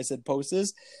 like I said, post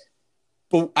this.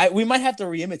 But we might have to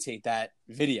re-imitate that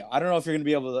video. I don't know if you're going to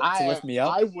be able to lift me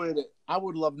up. I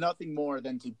would love nothing more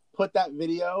than to put that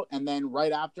video and then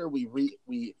right after we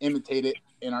imitate it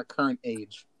in our current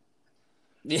age.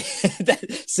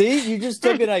 See, you just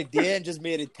took an idea and just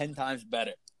made it 10 times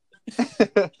better.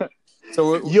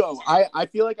 So I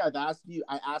feel like I ask you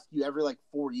every like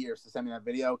 4 years to send me that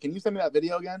video. Can you send me that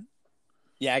video again?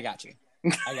 Yeah, I got you.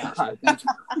 Thank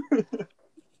you.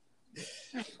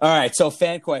 All right, so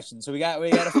fan questions. So we got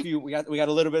a few. We got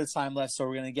a little bit of time left, so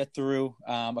we're gonna get through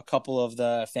a couple of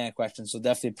the fan questions. So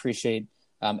definitely appreciate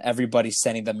everybody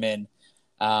sending them in.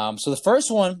 So the first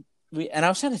one, I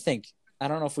was trying to think. I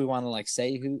don't know if we want to like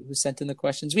say who sent in the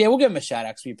questions. But yeah, we'll give them a shout out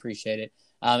because we appreciate it.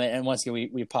 And once again,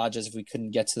 we apologize if we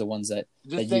couldn't get to the ones that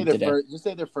you did. Just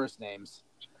say their first names.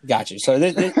 Got you. So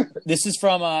this is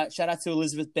from shout out to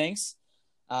Elizabeth Banks,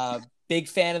 big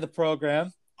fan of the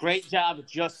program. Great job of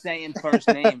just saying first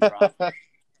names, bro.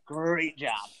 Great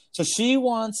job. So she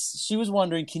was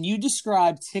wondering, can you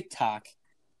describe TikTok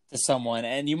to someone?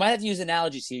 And you might have to use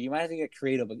analogies here. You might have to get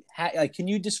creative. But can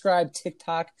you describe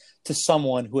TikTok to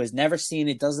someone who has never seen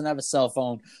it, doesn't have a cell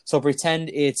phone? So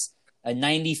pretend it's a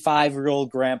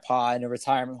 95-year-old grandpa in a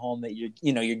retirement home that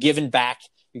you're giving back.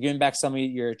 You're giving back some of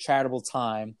your charitable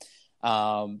time.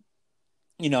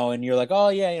 And you're like, oh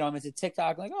yeah, I'm into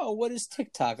TikTok. Like, oh, what is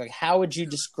TikTok? Like, how would you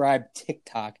describe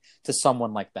TikTok to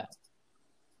someone like that?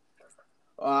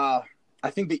 I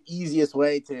think the easiest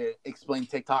way to explain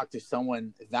TikTok to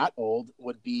someone that old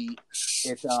would be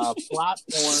it's a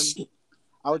platform.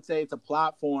 I would say it's a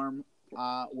platform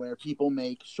where people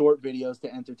make short videos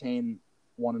to entertain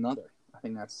one another. I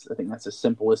think that's the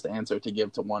simplest answer to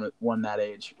give to one that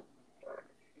age.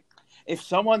 If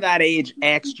someone that age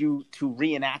asked you to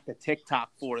reenact a TikTok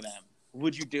for them,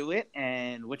 would you do it?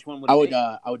 And which one would it be?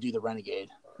 I would do the Renegade.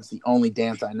 It's the only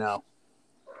dance I know.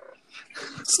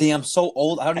 See, I'm so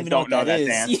old. I don't even know what that is.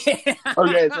 dance. Yeah.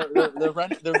 Okay, so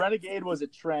the Renegade was a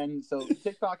trend. So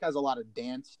TikTok has a lot of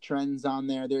dance trends on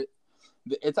there.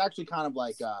 It's actually kind of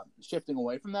like shifting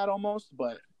away from that almost,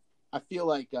 but I feel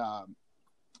like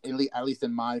at least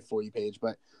in my For You page,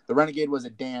 but the Renegade was a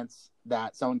dance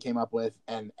that someone came up with,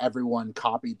 and everyone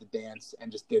copied the dance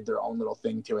and just did their own little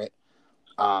thing to it.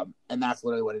 And that's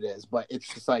literally what it is. But it's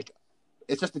just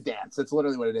a dance. That's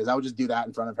literally what it is. I would just do that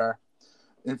in front of her,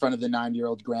 in front of the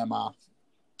 90-year-old grandma.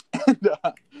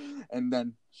 And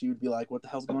then she would be like, what the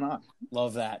hell's going on?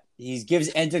 Love that. He gives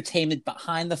entertainment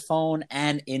behind the phone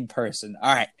and in person.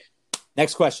 All right.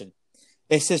 Next question.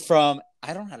 This is from,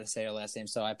 I don't know how to say her last name,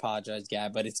 so I apologize,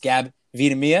 Gab, but it's Gab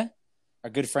Vitamia, our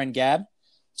good friend Gab.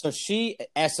 So she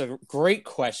asked a great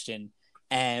question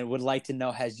and would like to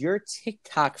know, has your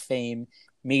TikTok fame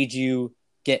made you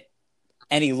get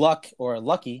any luck or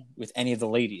lucky with any of the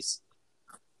ladies?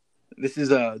 This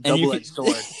is a double-edged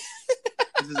sword.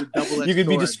 This is a double-edged sword. You can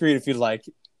be discreet if you'd like.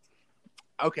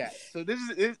 Okay, so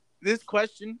this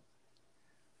question.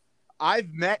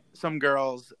 I've met some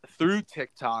girls through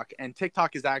TikTok, and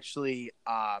TikTok has actually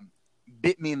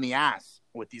bit me in the ass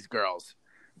with these girls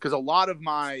because a lot of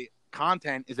my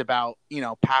content is about,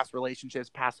 past relationships,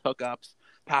 past hookups,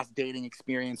 past dating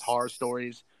experience, horror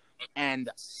stories, and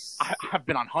I've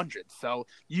been on hundreds. So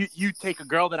you take a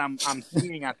girl that I'm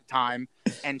seeing at the time,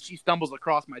 and she stumbles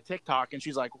across my TikTok, and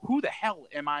she's like, "Who the hell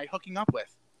am I hooking up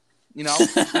with?" It's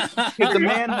the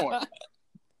man whore.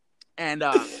 And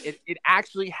it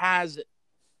actually has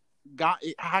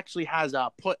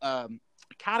put a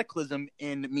cataclysm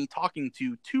in me talking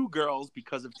to two girls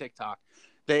because of TikTok.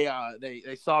 They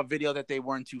saw a video that they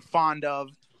weren't too fond of,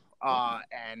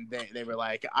 and they were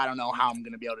like, I don't know how I'm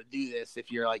gonna be able to do this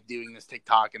if you're like doing this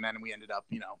TikTok. And then we ended up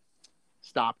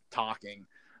stop talking.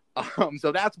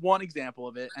 So that's one example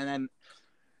of it. And then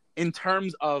in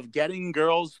terms of getting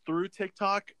girls through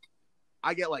TikTok,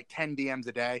 I get like 10 DMs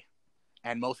a day.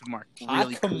 And most of them are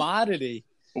really commodity.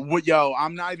 Yo,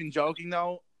 I'm not even joking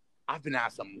though. I've been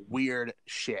asked some weird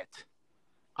shit.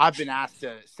 I've been asked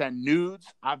to send nudes.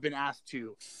 I've been asked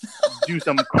to do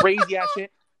some crazy ass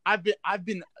shit. I've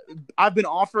been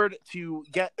offered to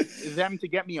get them to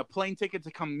get me a plane ticket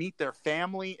to come meet their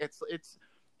family. It's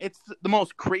the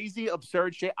most crazy,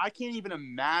 absurd shit. I can't even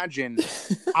imagine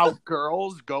how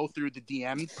girls go through the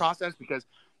DM process because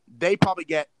they probably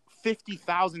get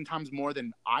 50,000 times more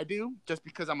than I do just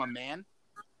because I'm a man.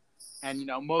 And,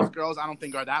 most girls I don't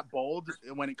think are that bold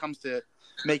when it comes to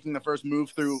making the first move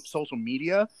through social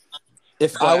media.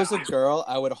 If I was a girl,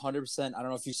 I would 100%, I don't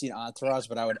know if you've seen Entourage,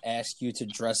 but I would ask you to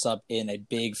dress up in a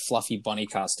big fluffy bunny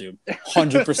costume.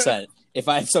 100%. If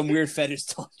I had some weird fetish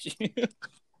told you.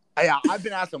 Yeah, I've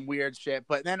been asked some weird shit.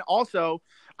 But then also,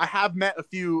 I have met a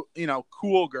few,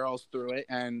 cool girls through it.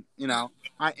 And,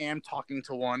 I am talking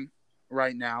to one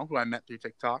right now who I met through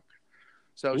TikTok.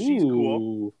 So she's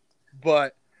cool.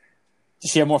 But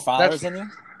does she have more followers than you?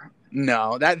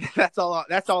 No, that's all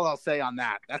I'll say on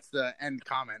that. That's the end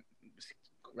comment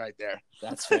right there.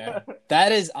 That's fair.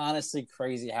 That is honestly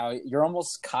crazy how you're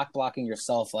almost cock blocking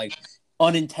yourself like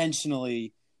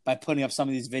unintentionally by putting up some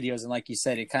of these videos, and like you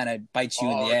said, it kind of bites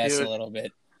you in the ass a little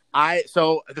bit.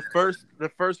 So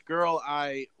the first girl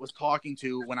I was talking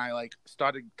to when I like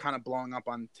started kind of blowing up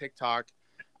on TikTok,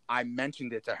 I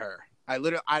mentioned it to her.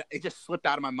 It just slipped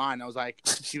out of my mind. I was like,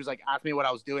 she was like, asked me what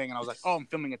I was doing. And I was like, oh, I'm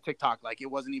filming a TikTok. Like, it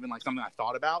wasn't even like something I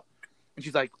thought about. And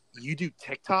she's like, you do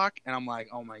TikTok? And I'm like,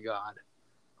 oh my God.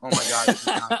 This is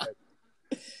not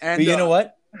good. And, but you know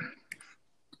what?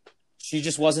 She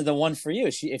just wasn't the one for you.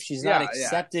 If she's not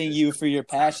accepting you for your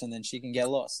passion, then she can get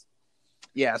lost.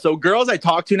 Yeah. So girls I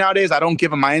talk to nowadays, I don't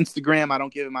give them my Instagram. I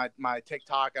don't give them my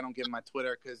TikTok. I don't give them my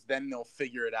Twitter because then they'll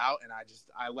figure it out. And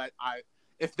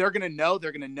if they're going to know,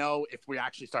 they're going to know if we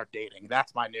actually start dating.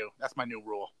 That's my new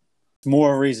rule.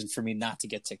 More reason for me not to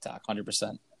get TikTok,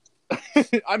 100%.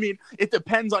 I mean, it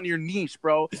depends on your niche,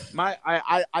 bro.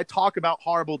 I talk about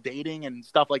horrible dating and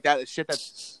stuff like that.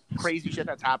 That's crazy shit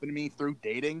that's happened to me through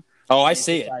dating. Oh, I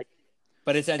see it.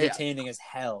 But it's entertaining as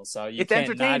hell. So it's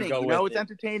entertaining. Not go with it's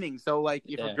entertaining. So like,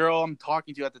 if a girl I'm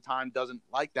talking to at the time doesn't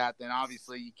like that, then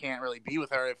obviously you can't really be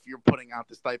with her if you're putting out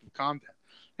this type of content.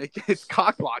 It's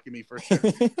cock blocking me for sure.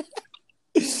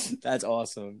 That's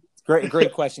awesome.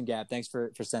 Great question, Gab. Thanks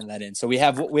for sending that in. So we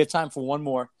have time for one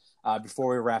more before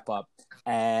we wrap up,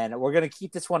 and we're gonna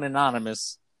keep this one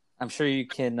anonymous. I'm sure you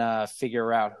can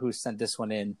figure out who sent this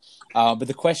one in. But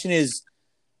the question is,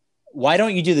 why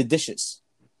don't you do the dishes?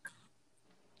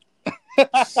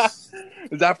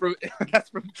 Is that that's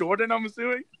from Jordan? I'm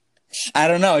assuming. I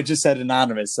don't know. It just said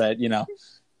anonymous. That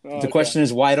Oh, the question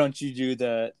is, why don't you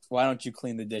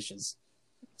clean the dishes?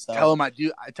 So. Tell him I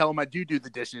do. I tell him I do the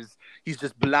dishes. He's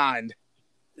just blind.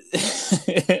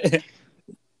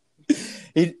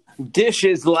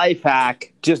 Dishes life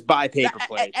hack. Just buy paper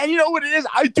plates. And you know what it is?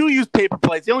 I do use paper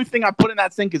plates. The only thing I put in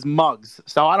that sink is mugs.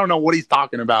 So I don't know what he's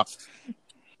talking about.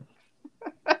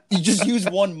 You just use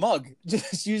one mug.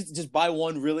 Just buy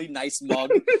one really nice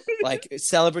mug, like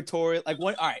celebratory. Like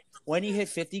all right, when you hit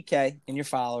 50K in your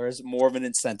followers, more of an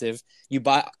incentive.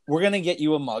 We're gonna get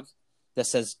you a mug that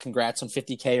says "Congrats on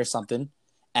 50K" or something,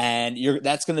 and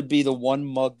that's gonna be the one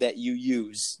mug that you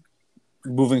use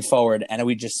moving forward. And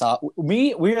we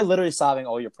are literally solving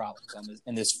all your problems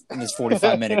in this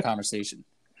 45-minute conversation.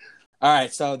 All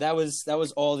right, so that was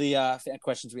all the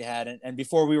questions we had, and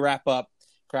before we wrap up.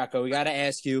 Krako, we got to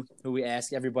ask you who we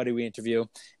ask everybody we interview.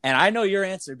 And I know your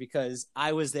answer because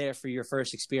I was there for your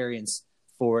first experience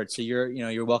for it. So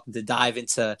you're welcome to dive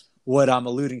into what I'm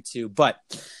alluding to. But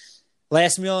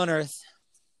last meal on earth,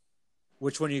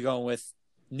 which one are you going with?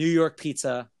 New York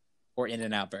pizza or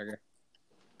In-N-Out burger?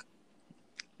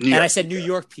 And I said New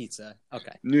York pizza.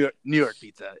 Okay. New York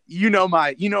pizza. You know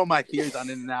my theories on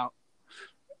In-N-Out.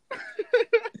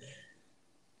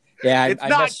 Yeah, it's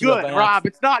not good, Rob.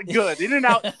 It's not good.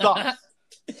 In-N-Out sucks.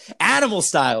 Animal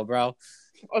style, bro.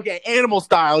 Okay, animal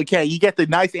style. Okay, you get the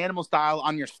nice animal style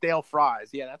on your stale fries.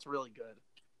 Yeah, that's really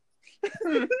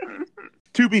good.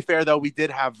 To be fair, though, we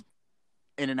did have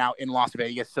In-N-Out in Las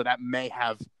Vegas, so that may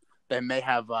have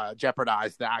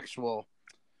jeopardized the actual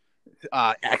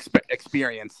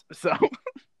experience. So,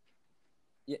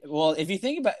 yeah, well, if you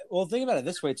think about it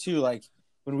this way too. Like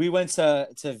when we went to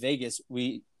Vegas,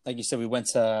 like you said, we went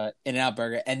to In-N-Out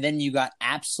Burger, and then you got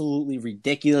absolutely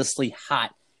ridiculously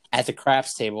hot at the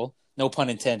craps table, no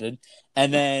pun intended.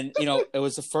 And then, it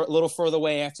was a little further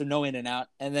away after no In-N-Out,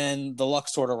 and then the luck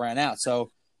sort of ran out.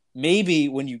 So maybe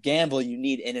when you gamble, you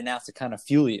need In-N-Out to kind of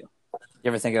fuel you. You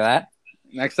ever think of that?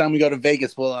 Next time we go to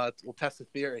Vegas, we'll test the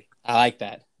theory. I like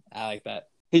that.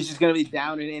 He's just going to be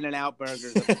down in In-N-Out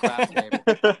burgers at the craps table.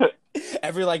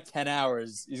 Every 10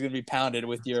 hours, he's going to be pounded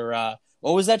with your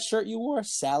what was that shirt you wore?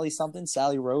 Sally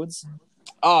Rhodes?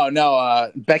 Oh,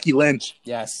 no, Becky Lynch.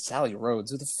 Yes, Sally Rhodes.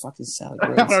 Who the fuck is Sally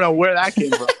Rhodes? I don't know where that came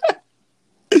from.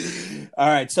 All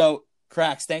right, so,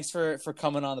 Cracks, thanks for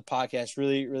coming on the podcast.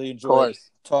 Really, really enjoyed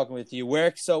talking with you.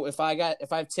 If I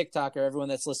have TikTok, or everyone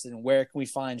that's listening, where can we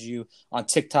find you on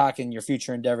TikTok and your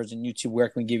future endeavors and YouTube? Where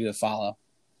can we give you the follow?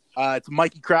 It's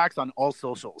Mikey Cracks on all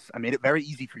socials. I made it very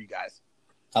easy for you guys.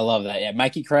 I love that. Yeah,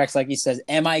 Mikey Cracks, like he says,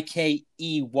 MikeyCrackc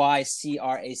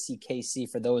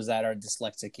for those that are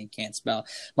dyslexic and can't spell.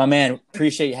 My man,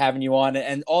 appreciate having you on.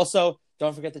 And also,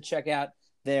 don't forget to check out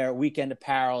their weekend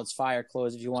apparel. It's fire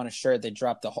clothes. If you want a shirt, they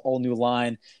dropped a whole new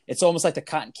line. It's almost like the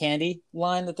cotton candy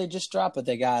line that they just dropped, but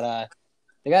they got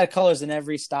colors in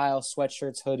every style: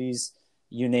 sweatshirts, hoodies,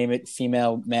 you name it,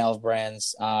 female, male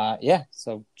brands.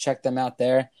 So check them out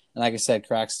there. And like I said,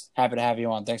 Cracks, happy to have you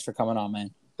on. Thanks for coming on,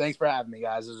 man. Thanks for having me,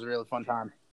 guys. It was a really fun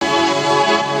time.